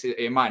 I guess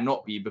it might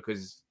not be,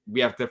 because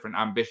we have different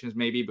ambitions,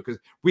 maybe, because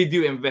we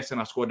do invest in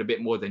our squad a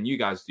bit more than you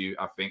guys do,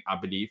 I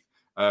believe.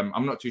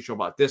 I'm not too sure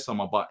about this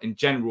summer, but in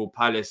general,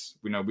 Palace,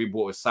 we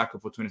bought a Saka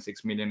for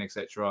 26 million,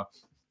 etc.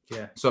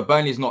 Yeah. So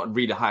Burnley's not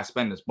really high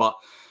spenders, but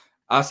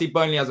I see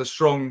Burnley as a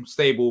strong,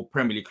 stable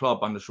Premier League club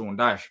under Sean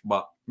Dyche.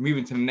 But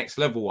moving to the next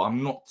level,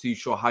 I'm not too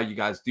sure how you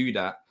guys do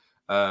that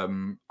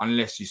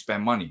unless you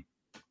spend money.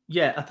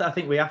 Yeah, I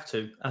think we have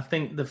to. I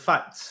think the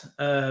fact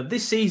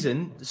this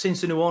season, since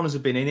the new owners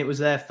have been in, it was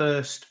their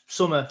first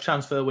summer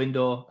transfer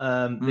window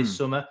this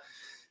summer.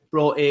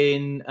 Brought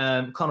in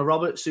Connor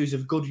Roberts, who's a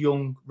good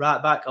young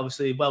right back,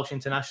 obviously Welsh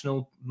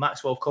international,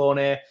 Maxwell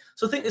Cornet.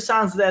 So I think the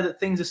signs there that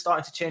things are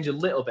starting to change a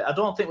little bit. I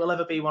don't think we'll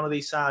ever be one of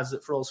these sides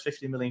that throws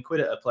 50 million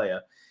quid at a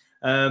player,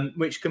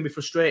 which can be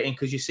frustrating,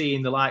 because you're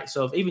seeing the likes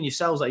of, even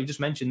yourselves, like you just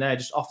mentioned there,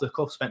 just off the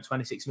cuff, spent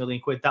 26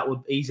 million quid. That would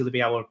easily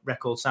be our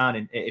record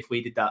signing if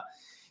we did that.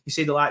 You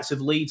see the likes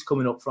of Leeds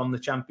coming up from the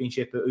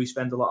Championship, who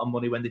spend a lot of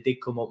money when they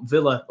did come up.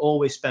 Villa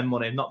always spend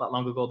money. Not that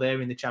long ago,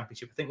 they're in the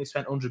Championship. I think they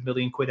spent 100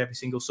 million quid every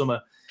single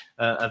summer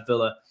at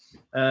Villa.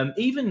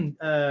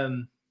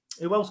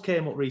 Who else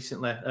came up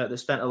recently that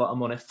spent a lot of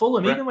money?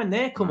 Fulham, even when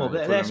they come up,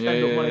 they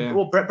spend up money.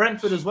 Well,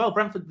 Brentford as well.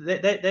 Brentford,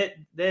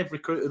 they've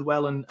recruited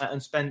well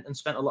and spent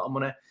a lot of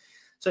money.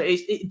 So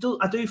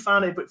I do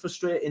find it a bit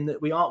frustrating that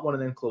we aren't one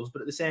of them clubs,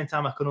 but at the same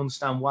time, I can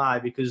understand why,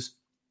 because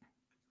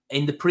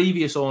in the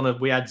previous owner,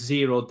 we had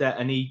zero debt,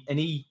 and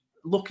he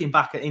looking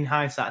back in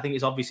hindsight, I think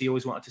it's obvious he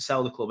always wanted to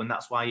sell the club, and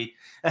that's why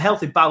a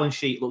healthy balance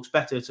sheet looks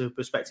better to a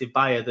prospective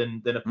buyer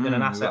than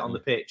an asset on the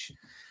pitch.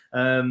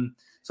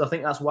 So I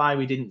think that's why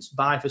we didn't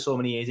buy for so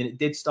many years, and it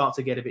did start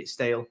to get a bit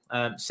stale.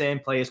 Same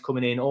players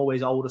coming in,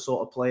 always older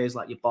sort of players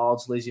like your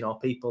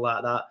Bardsleys, people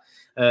like that.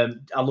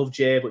 I love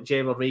Jay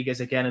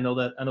Rodriguez, again,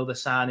 another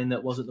signing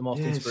that wasn't the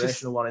most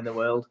inspirational one in the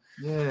world.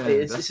 Yeah,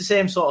 it's the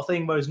same sort of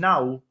thing. Whereas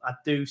now I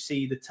do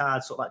see the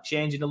tide sort of like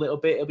changing a little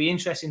bit. It'll be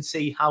interesting to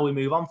see how we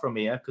move on from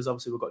here, because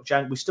obviously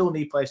we still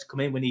need players to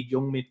come in. We need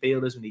young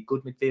midfielders. We need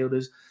good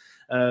midfielders.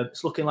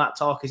 It's looking like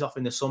talk is off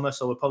in the summer,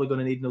 so we're probably going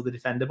to need another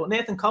defender. But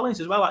Nathan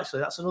Collins as well, actually,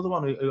 that's another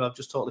one who I've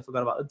just totally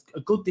forgot about.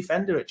 A good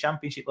defender at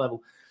Championship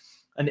level,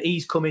 and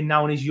he's coming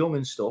now and he's young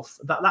and stuff.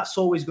 That's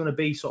always going to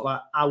be sort of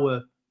like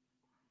our,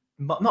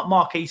 not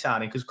marquee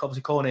signing, because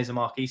obviously Cornet is a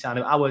marquee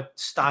signing, our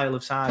style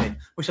of signing,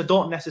 which I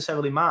don't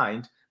necessarily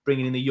mind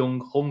bringing in the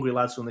young, hungry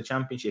lads from the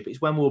Championship.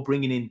 It's when we're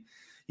bringing in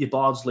your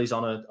Bardsleys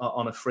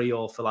on a free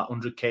or for like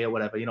 100k or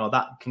whatever,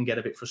 that can get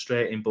a bit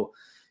frustrating. But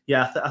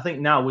yeah, I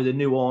think now with a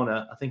new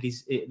owner, I think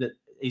he's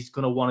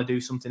going to want to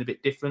do something a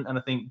bit different. And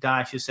I think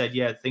Dyche has said,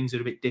 things are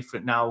a bit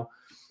different now.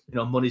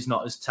 Money's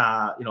not as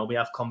tight. We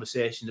have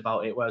conversations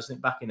about it. Whereas I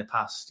think back in the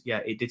past,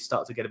 it did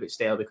start to get a bit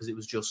stale, because it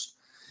was just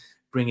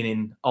bringing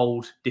in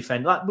old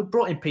defenders. Like, we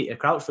brought in Peter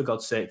Crouch, for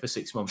God's sake, for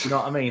 6 months. You know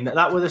what I mean?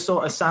 That was the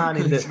sort of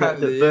signing that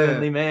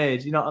Burnley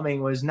made. You know what I mean?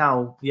 Whereas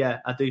now,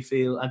 I do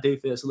feel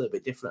it's a little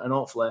bit different, and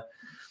hopefully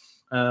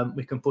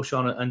we can push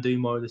on and do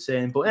more of the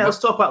same. But let's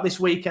talk about this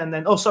weekend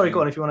then. Oh, sorry,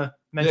 go on if you want to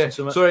mention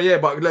something. Sorry,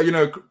 but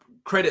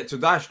credit to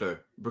Dyche though,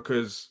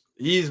 because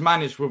he's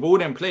managed with all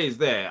them players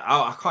there.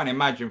 I can't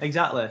imagine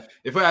exactly.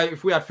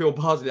 If we had Phil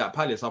Bardsley at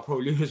Palace, I'll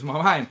probably lose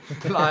my mind.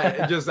 And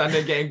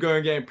then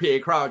getting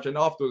Peter Crouch, and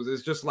afterwards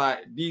it's just like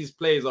these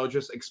players are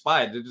just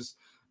expired. They're just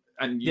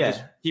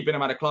just keeping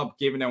them at the club,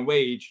 giving them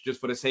wage just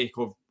for the sake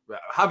of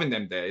having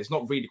them there. It's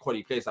not really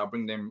quality players that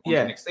bring them on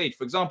the next stage.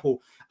 For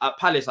example, at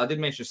Palace, I did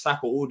mention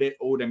Saka all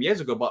them years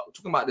ago, but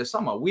talking about this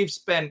summer, we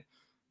spent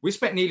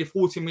nearly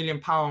 £40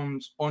 million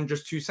on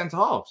just two centre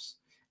halves,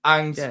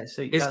 and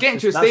it's getting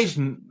to a stage.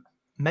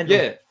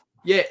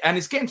 And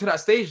it's getting to that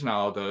stage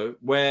now, though,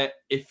 where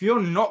if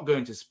you're not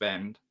going to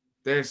spend,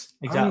 there's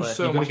only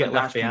so much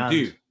that can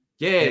do.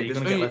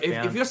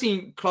 If you're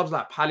seeing clubs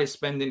like Palace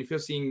spending, if you're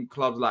seeing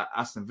clubs like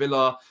Aston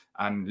Villa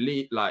and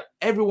Leeds, like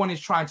everyone is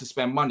trying to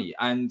spend money,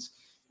 and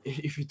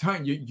if you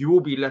don't, you will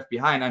be left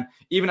behind. And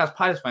even as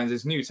Palace fans,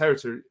 it's new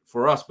territory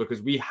for us,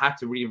 because we had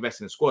to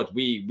reinvest in the squad.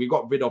 We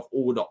got rid of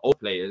all the old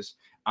players,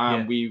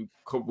 and we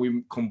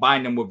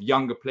combined them with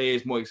younger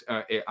players,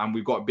 and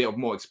we've got a bit of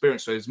more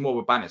experience. So it's more of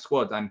a balanced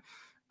squad. And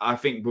I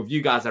think with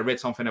you guys, I read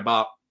something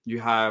about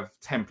you have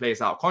 10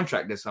 players out of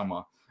contract this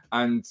summer.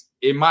 And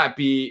it might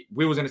be,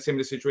 we was in a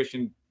similar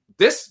situation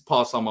this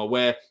past summer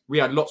where we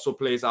had lots of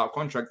players out of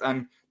contract,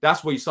 and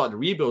that's where you start the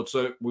rebuild.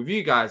 So with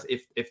you guys,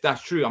 if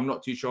that's true, I'm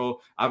not too sure.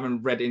 I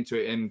haven't read into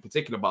it in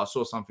particular, but I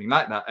saw something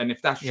like that. And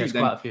if that's true,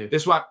 then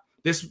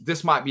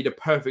this might be the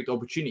perfect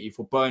opportunity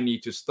for Burnley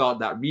to start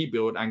that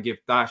rebuild and give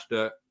Dash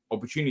the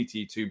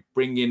opportunity to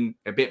bring in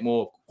a bit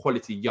more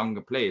quality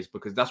younger players,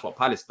 because that's what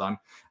Palace done,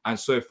 and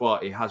so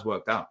far it has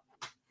worked out.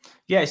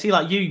 Yeah, see,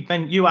 like you,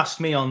 Ben, you asked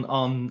me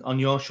on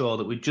your show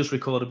that we just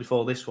recorded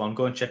before this one.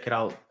 Go and check it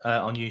out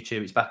on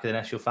YouTube. It's Back of the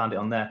Nest. You'll find it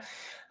on there.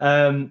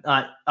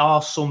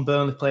 Are some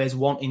Burnley players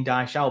wanting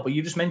Dyche out? But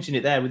you just mentioned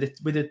it there with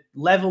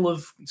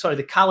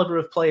the caliber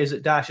of players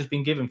that Dyche has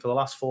been given for the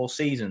last 4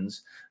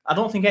 seasons. I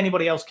don't think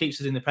anybody else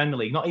keeps us in the Premier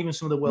League. Not even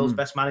some of the world's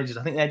best managers.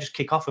 I think they just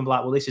kick off and be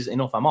like, "Well, this is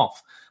enough. I'm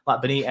off."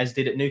 Like Benitez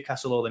did at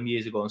Newcastle all them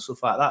years ago and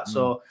stuff like that.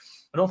 So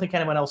I don't think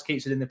anyone else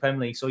keeps it in the Premier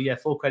League. So yeah,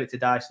 full credit to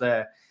Dyche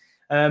there.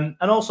 And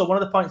also, one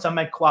of the points I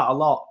made quite a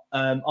lot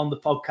on the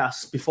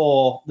podcast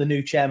before the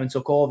new chairman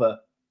took over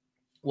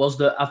was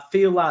that I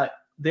feel like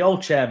the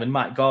old chairman,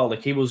 Mike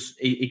Garlick,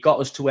 he got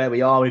us to where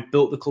we are. He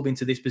built the club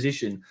into this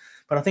position.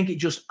 But I think it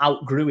just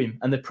outgrew him,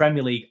 and the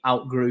Premier League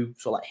outgrew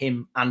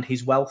him and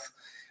his wealth.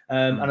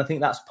 And I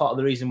think that's part of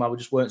the reason why we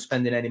just weren't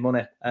spending any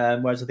money.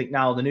 Whereas I think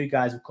now the new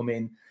guys have come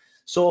in.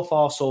 So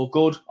far, so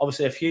good.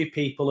 Obviously, a few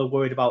people are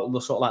worried about the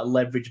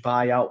leverage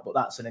buyout, but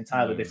that's an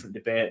entirely different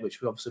debate,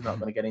 which we're obviously not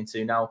going to get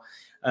into now.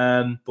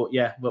 But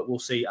we'll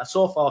see.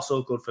 So far,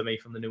 so good for me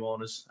from the new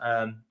owners.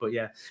 But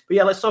yeah,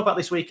 let's talk about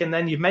this weekend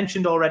then. You've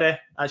mentioned already,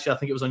 actually, I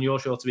think it was on your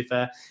show, to be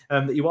fair,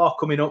 that you are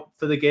coming up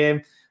for the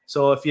game.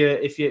 So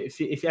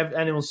if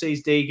anyone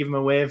sees D, give him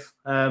a wave,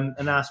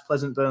 a nice,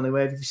 pleasant Burnley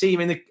wave. If you see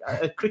him in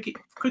a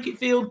cricket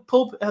field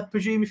pub, I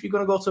presume if you're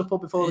going to go to a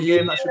pub before the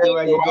game, that should be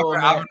where you go.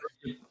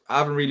 I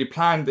haven't really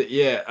planned it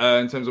yet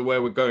in terms of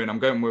where we're going. I'm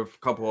going with a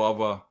couple of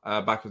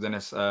other Back of the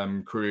Nest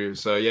crew.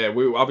 So yeah,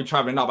 I'll be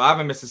traveling up. I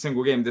haven't missed a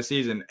single game this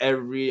season.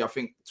 I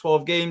think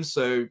 12 games.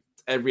 So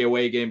every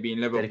away game being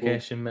Liverpool.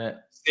 Dedication, mate.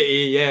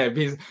 City, yeah.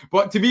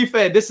 But to be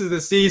fair, this is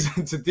the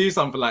season to do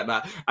something like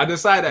that. I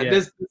decided that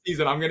this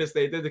season I'm going to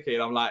stay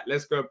dedicated. I'm like,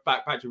 let's go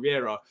back Patrick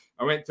Vieira.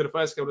 I went to the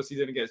first couple of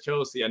season against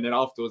Chelsea, and then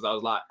afterwards I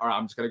was like, all right,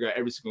 I'm just going to go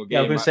every single game. Yeah,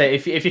 I was going to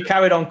say, if you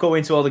carried on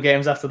going to all the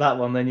games after that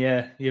one, then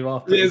you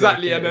are. Yeah,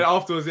 exactly. And then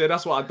afterwards,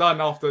 that's what I've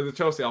done after the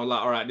Chelsea. I was like,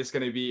 all right,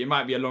 it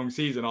might be a long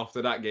season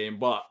after that game,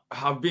 but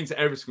I've been to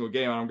every single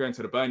game, and I'm going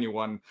to the Burnley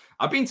one.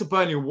 I've been to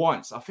Burnley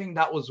once. I think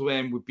that was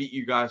when we beat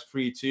you guys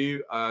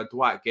 3-2.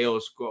 Dwight Gale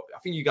scored. I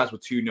think you guys were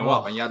 2-0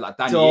 up, and you had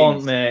Danny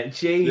Ings. Mate.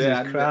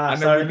 Jesus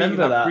Christ. I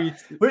remember that.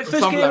 We're at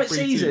first game of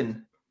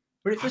season.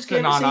 No,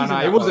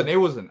 it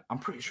wasn't. I'm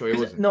pretty sure it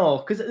wasn't.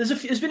 No, because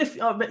there's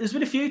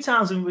been a few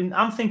times when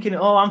I'm thinking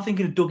of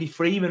Dougie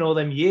Freeman all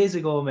them years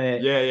ago,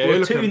 mate. Yeah.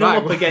 We're 2-0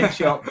 up against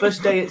you,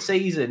 first day at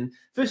season.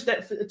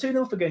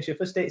 2-0 up against you,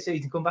 first day at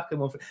season, come back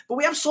and win. But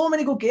we have so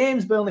many good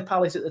games, Burnley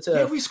Palace at the Turf.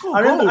 Yeah, we score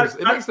goals.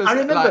 I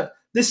remember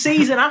the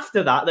season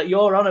after that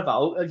you're on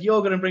about, if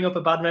you're going to bring up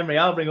a bad memory,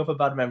 I'll bring up a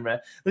bad memory.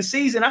 The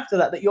season after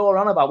that you're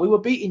on about, we were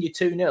beating you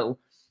 2-0.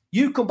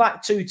 You come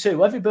back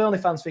 2-2. Every Burnley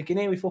fan's thinking,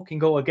 here we fucking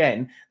go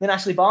again. Then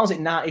Ashley Barnes at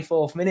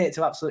 94th minute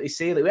to absolutely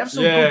seal it. We have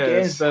some good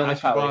games, Burnley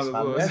Palace,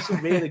 man. We have some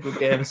really good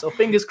games. So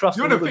fingers crossed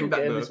for another good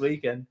game this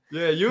weekend.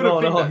 Yeah, you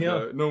would have think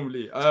that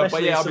normally.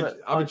 But yeah,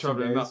 I'll be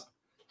travelling up.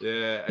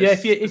 Yeah,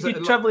 if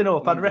you're travelling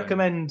up, I'd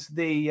recommend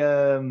there's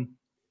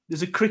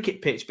a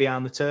cricket pitch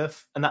behind the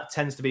Turf, and that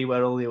tends to be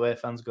where all the away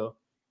fans go.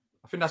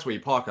 I think that's where you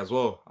park as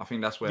well. I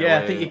think that's where. Yeah,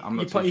 I think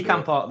you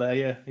can park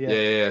there.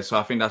 Yeah. So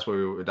I think that's where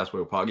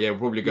we'll park. Yeah, we'll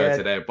probably go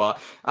to there. But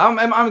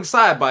I'm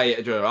excited by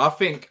it, Joe. I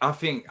think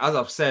as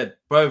I've said,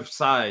 both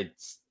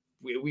sides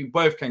we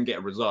both can get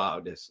a result out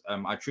of this.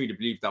 I truly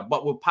believe that.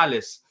 But with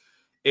Palace,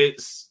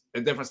 it's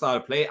a different style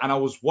of play, and I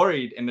was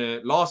worried in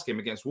the last game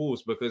against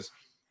Wolves because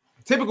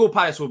typical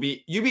Palace will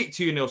be you beat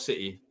 2-0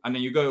 City, and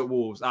then you go at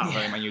Wolves at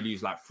home and you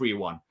lose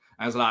 3-1,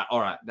 and it's like, all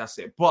right, that's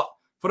it. But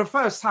for the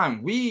first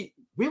time, we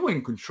were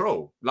in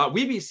control.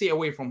 We beat City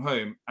away from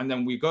home, and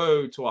then we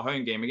go to our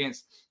home game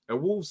against a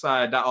Wolves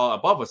side that are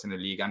above us in the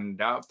league,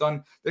 and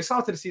they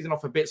started the season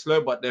off a bit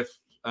slow, but they've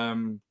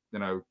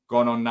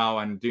gone on now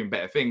and doing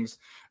better things,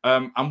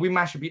 and we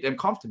managed to beat them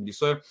comfortably.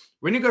 So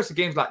when it goes to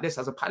games like this,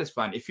 as a Palace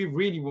fan, if you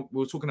really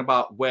we're talking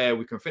about where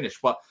we can finish,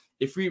 but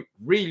if we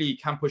really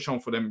can push on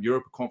for them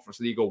Europa Conference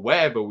League or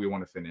wherever we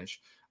want to finish,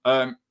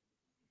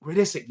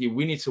 realistically,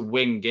 we need to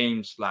win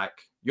games like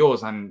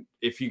yours, and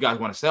if you guys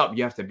want to set up,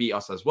 you have to beat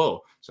us as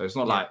well. So it's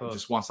not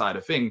just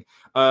one-sided thing.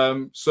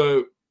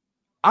 So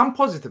I'm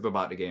positive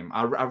about the game.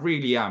 I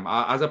really am.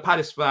 As a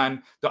Palace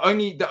fan, the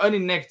only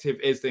negative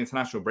is the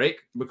international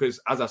break, because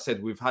as I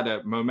said, we've had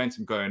a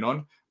momentum going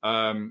on,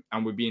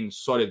 and we're being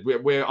solid.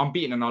 We're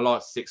unbeaten in our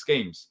last 6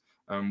 games,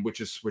 which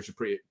is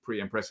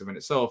pretty impressive in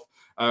itself.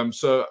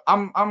 So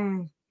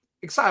I'm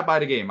excited by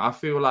the game. I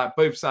feel like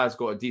both sides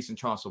got a decent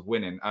chance of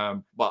winning.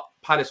 But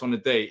Palace on the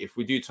day, if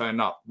we do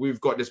turn up,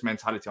 we've got this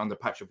mentality under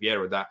Patrick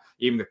Vieira that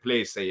even the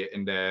players say it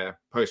in their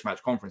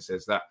post-match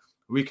conferences that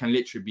we can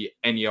literally beat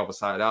any other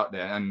side out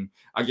there. And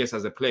I guess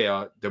as a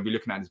player, they'll be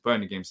looking at this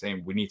Burnley game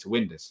saying, we need to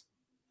win this.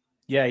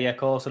 Yeah, of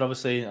course. And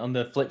obviously, on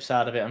the flip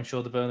side of it, I'm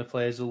sure the Burnley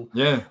players will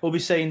be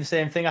saying the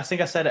same thing. I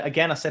think I said it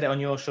again. I said it on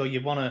your show.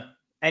 You want to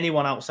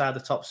anyone outside the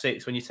top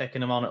six when you're taking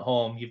them on at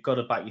home, you've got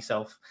to back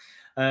yourself.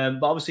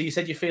 But obviously, you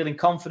said you're feeling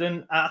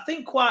confident. I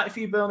think quite a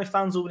few Burnley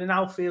fans will be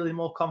now feeling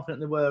more confident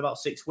than they were about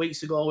 6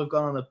 weeks ago. We've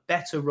gone on a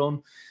better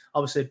run.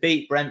 Obviously,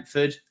 beat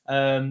Brentford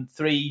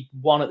 3-1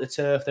 at the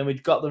Turf. Then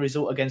we've got the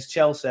result against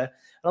Chelsea. And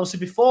obviously,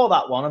 before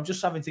that one, I'm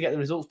just having to get the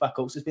results back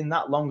up. So it's been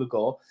that long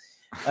ago.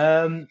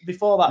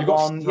 Before that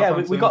one,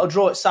 we got a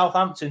draw at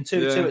Southampton,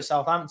 2-2 at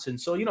Southampton.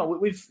 So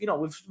we've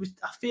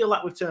I feel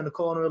like we've turned the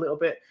corner a little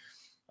bit.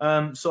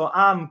 So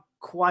I'm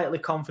quietly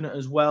confident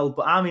as well,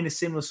 but I'm in a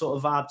similar sort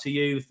of vibe to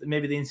you.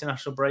 Maybe the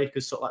international break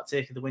has sort of like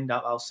taken the wind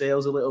out of our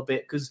sails a little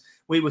bit because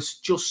we were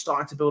just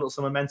starting to build up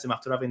some momentum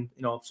after having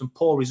some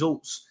poor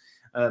results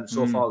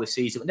so far this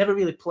season. But never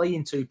really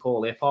playing too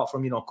poorly, apart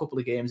from a couple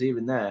of games here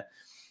and there.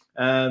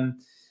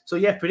 So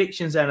yeah,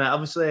 predictions then.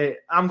 Obviously,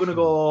 I'm going to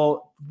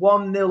go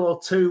 1-0 or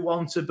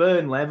 2-1 to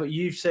Burnley, but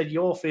you've said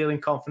you're feeling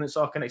confident,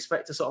 so I can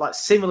expect a sort of like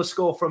similar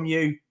score from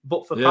you,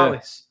 but for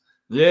Palace.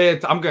 Yeah,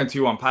 I'm going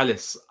 2-1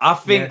 Palace. I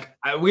think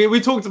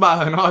we talked about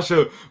her in our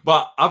show,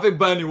 but I think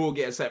Burnley will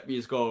get a set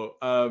piece goal.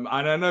 And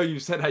I know you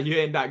said that you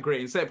ain't that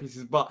great in set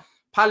pieces, but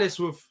Palace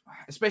with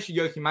especially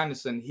Joachim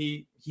Andersen,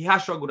 he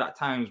has struggled at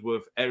times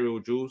with aerial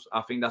duels.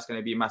 I think that's going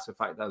to be a massive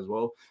factor as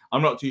well.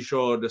 I'm not too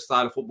sure the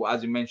style of football,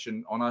 as you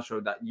mentioned on our show,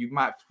 that you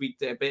might have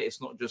tweaked it a bit.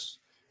 It's not just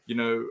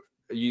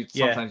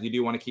sometimes you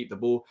do want to keep the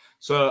ball.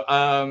 So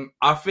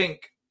I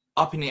think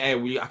up in the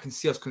air, I can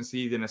see us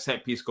conceding a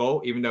set piece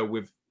goal, even though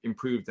we've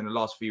improved in the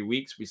last few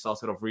weeks. We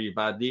started off really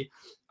badly.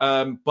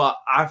 But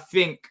I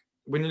think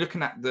when you're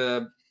looking at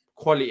the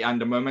quality and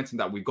the momentum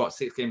that we've got,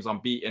 6 games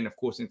unbeaten, of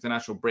course,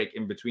 international break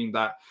in between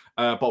that.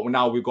 But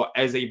now we've got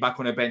Eze back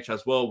on the bench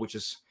as well, which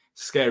is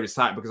scary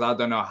sight because I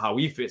don't know how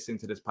he fits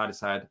into this Palace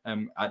side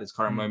at this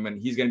current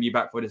moment. He's going to be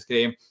back for this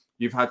game.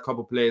 You've had a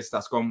couple of players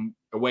that's gone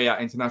away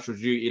at international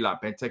duty,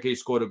 like Benteke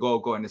scored a goal,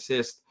 got an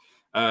assist.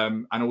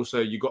 And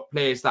also you got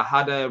players that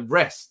had a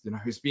rest.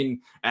 It's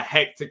been a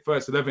hectic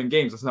first 11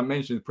 games, as I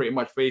mentioned, pretty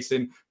much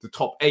facing the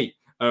top 8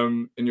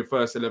 in your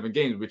first 11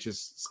 games, which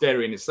is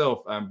scary in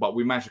itself. But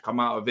we managed to come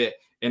out of it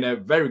in a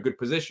very good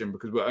position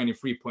because we're only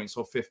 3 points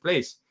off 5th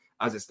place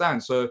as it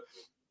stands. So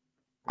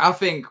I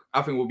think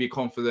we'll be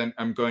confident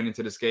going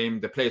into this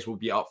game. The players will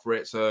be up for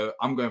it. So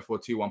I'm going for a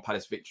 2-1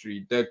 Palace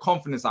victory. The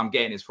confidence I'm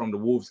getting is from the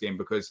Wolves game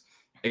because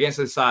against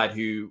a side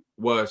who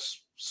were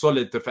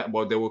solid defense,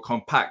 they were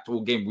compact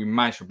all game. We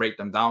managed to break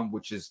them down,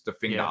 which is the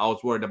thing that I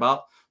was worried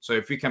about. So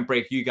if we can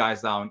break you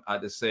guys down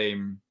at the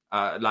same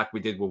like we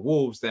did with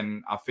Wolves,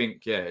 then I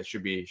think it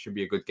should be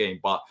a good game.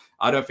 But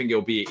I don't think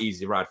it'll be an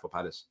easy ride for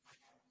Palace.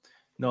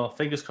 No,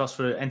 fingers crossed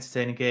for an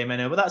entertaining game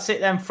anyway. But that's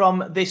it then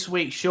from this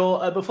week's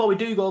show. Before we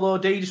do go though,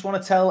 do you just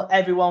want to tell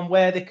everyone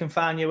where they can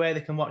find you, where they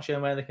can watch you,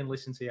 and where they can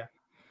listen to you?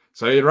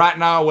 So right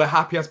now, we're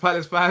happy as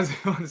Palace fans.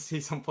 We want to see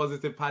some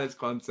positive Palace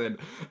content.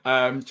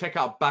 Check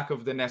out Back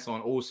of the Nest on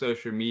all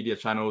social media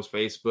channels,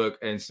 Facebook,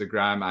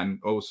 Instagram,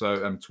 and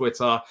also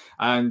Twitter.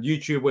 And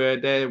YouTube, where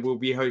there we'll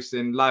be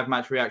hosting live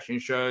match reaction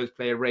shows,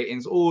 player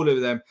ratings, all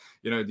of them,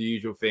 the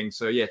usual things.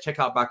 So yeah, check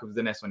out Back of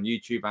the Nest on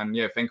YouTube. And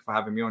yeah, thank you for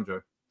having me on,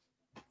 Joe.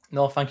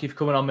 No, thank you for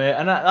coming on, mate.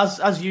 And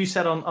as you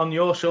said on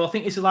your show, I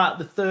think this is like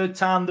the 3rd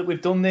time that we've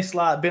done this,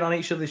 like been on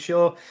each other's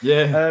show.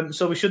 Yeah.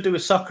 So we should do a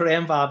soccer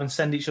AM vibe and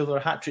send each other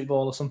a hat-trick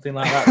ball or something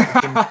like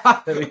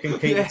that. that we can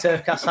keep the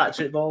Turfcast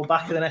hat-trick ball,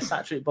 Back of the Nest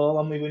hat-trick ball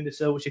on my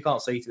windowsill, which you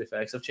can't see to be fair,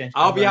 because I've changed.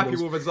 I'll be happy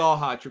with a Zaha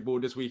hat-trick ball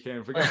this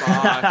weekend. Forget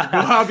about hat-trick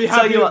ball. I'll be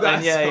happy with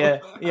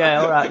that.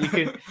 Yeah. All right, you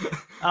can.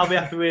 I'll be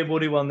happy with a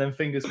Woody one then,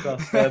 fingers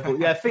crossed. But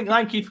yeah,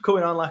 thank you for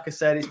coming on. Like I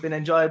said, it's been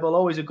enjoyable.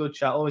 Always a good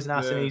chat. Always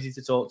nice and easy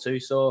to talk to.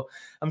 So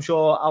I'm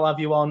sure I'll have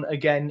you on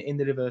again in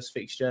the reverse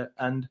fixture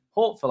and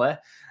hopefully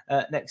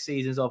next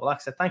season's over. Like I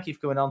said, thank you for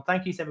coming on.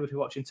 Thank you to everybody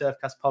watching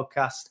Turfcast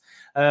podcast.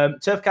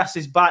 Turfcast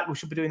is back. We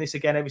should be doing this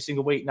again every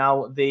single week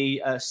now.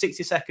 The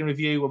 60-second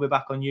review will be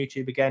back on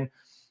YouTube again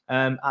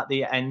at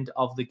the end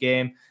of the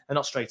game. And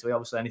not straight away,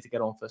 obviously, I need to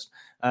get on first.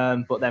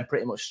 But then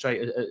pretty much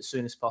straight as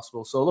soon as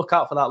possible. So look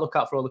out for that. Look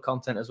out for all the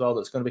content as well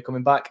that's going to be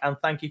coming back. And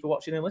thank you for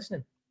watching and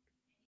listening.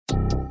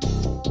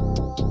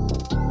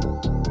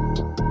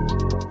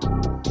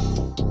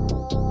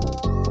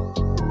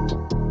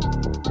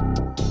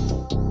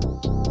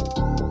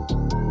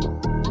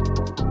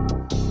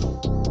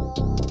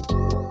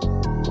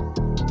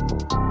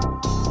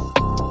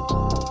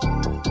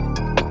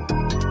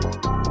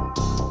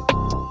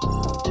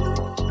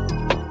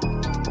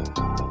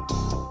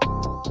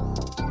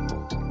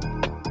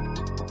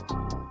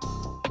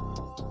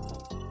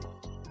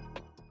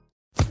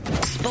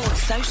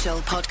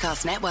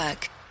 Podcast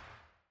Network.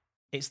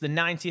 It's the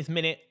 90th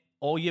minute.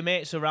 All your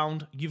mates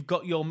around. You've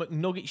got your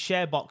McNugget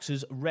share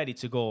boxes ready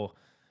to go.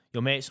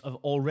 Your mates have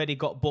already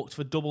got booked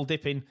for double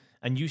dipping,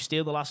 and you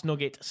steal the last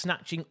nugget,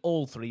 snatching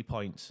all 3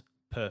 points.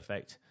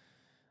 Perfect.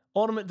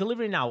 Order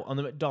delivery now on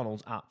the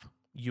McDonald's app.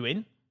 You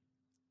in?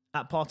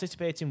 At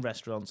participating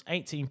restaurants,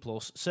 18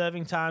 plus,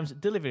 serving times,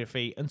 delivery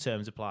fee, and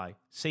terms apply.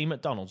 See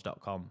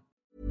mcdonalds.com.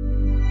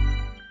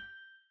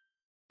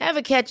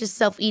 Ever catch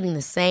yourself eating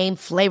the same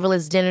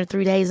flavorless dinner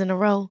 3 days in a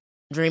row?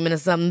 Dreaming of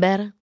something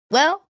better?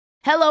 Well,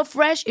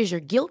 HelloFresh is your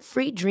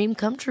guilt-free dream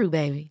come true,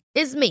 baby.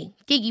 It's me,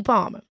 Keke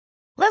Palmer.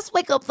 Let's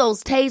wake up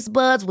those taste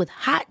buds with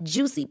hot,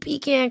 juicy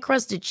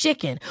pecan-crusted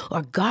chicken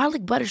or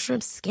garlic butter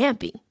shrimp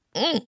scampi.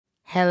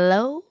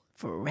 Hello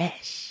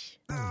Fresh.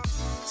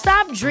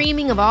 Stop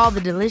dreaming of all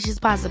the delicious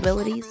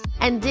possibilities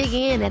and dig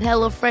in at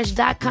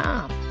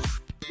HelloFresh.com.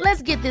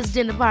 Let's get this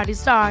dinner party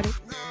started.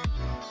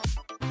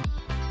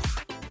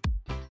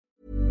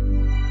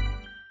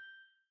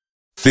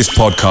 This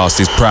podcast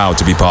is proud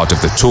to be part of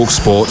the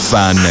TalkSport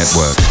Fan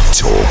Network.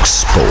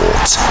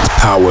 TalkSport.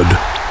 Powered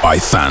by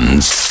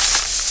fans.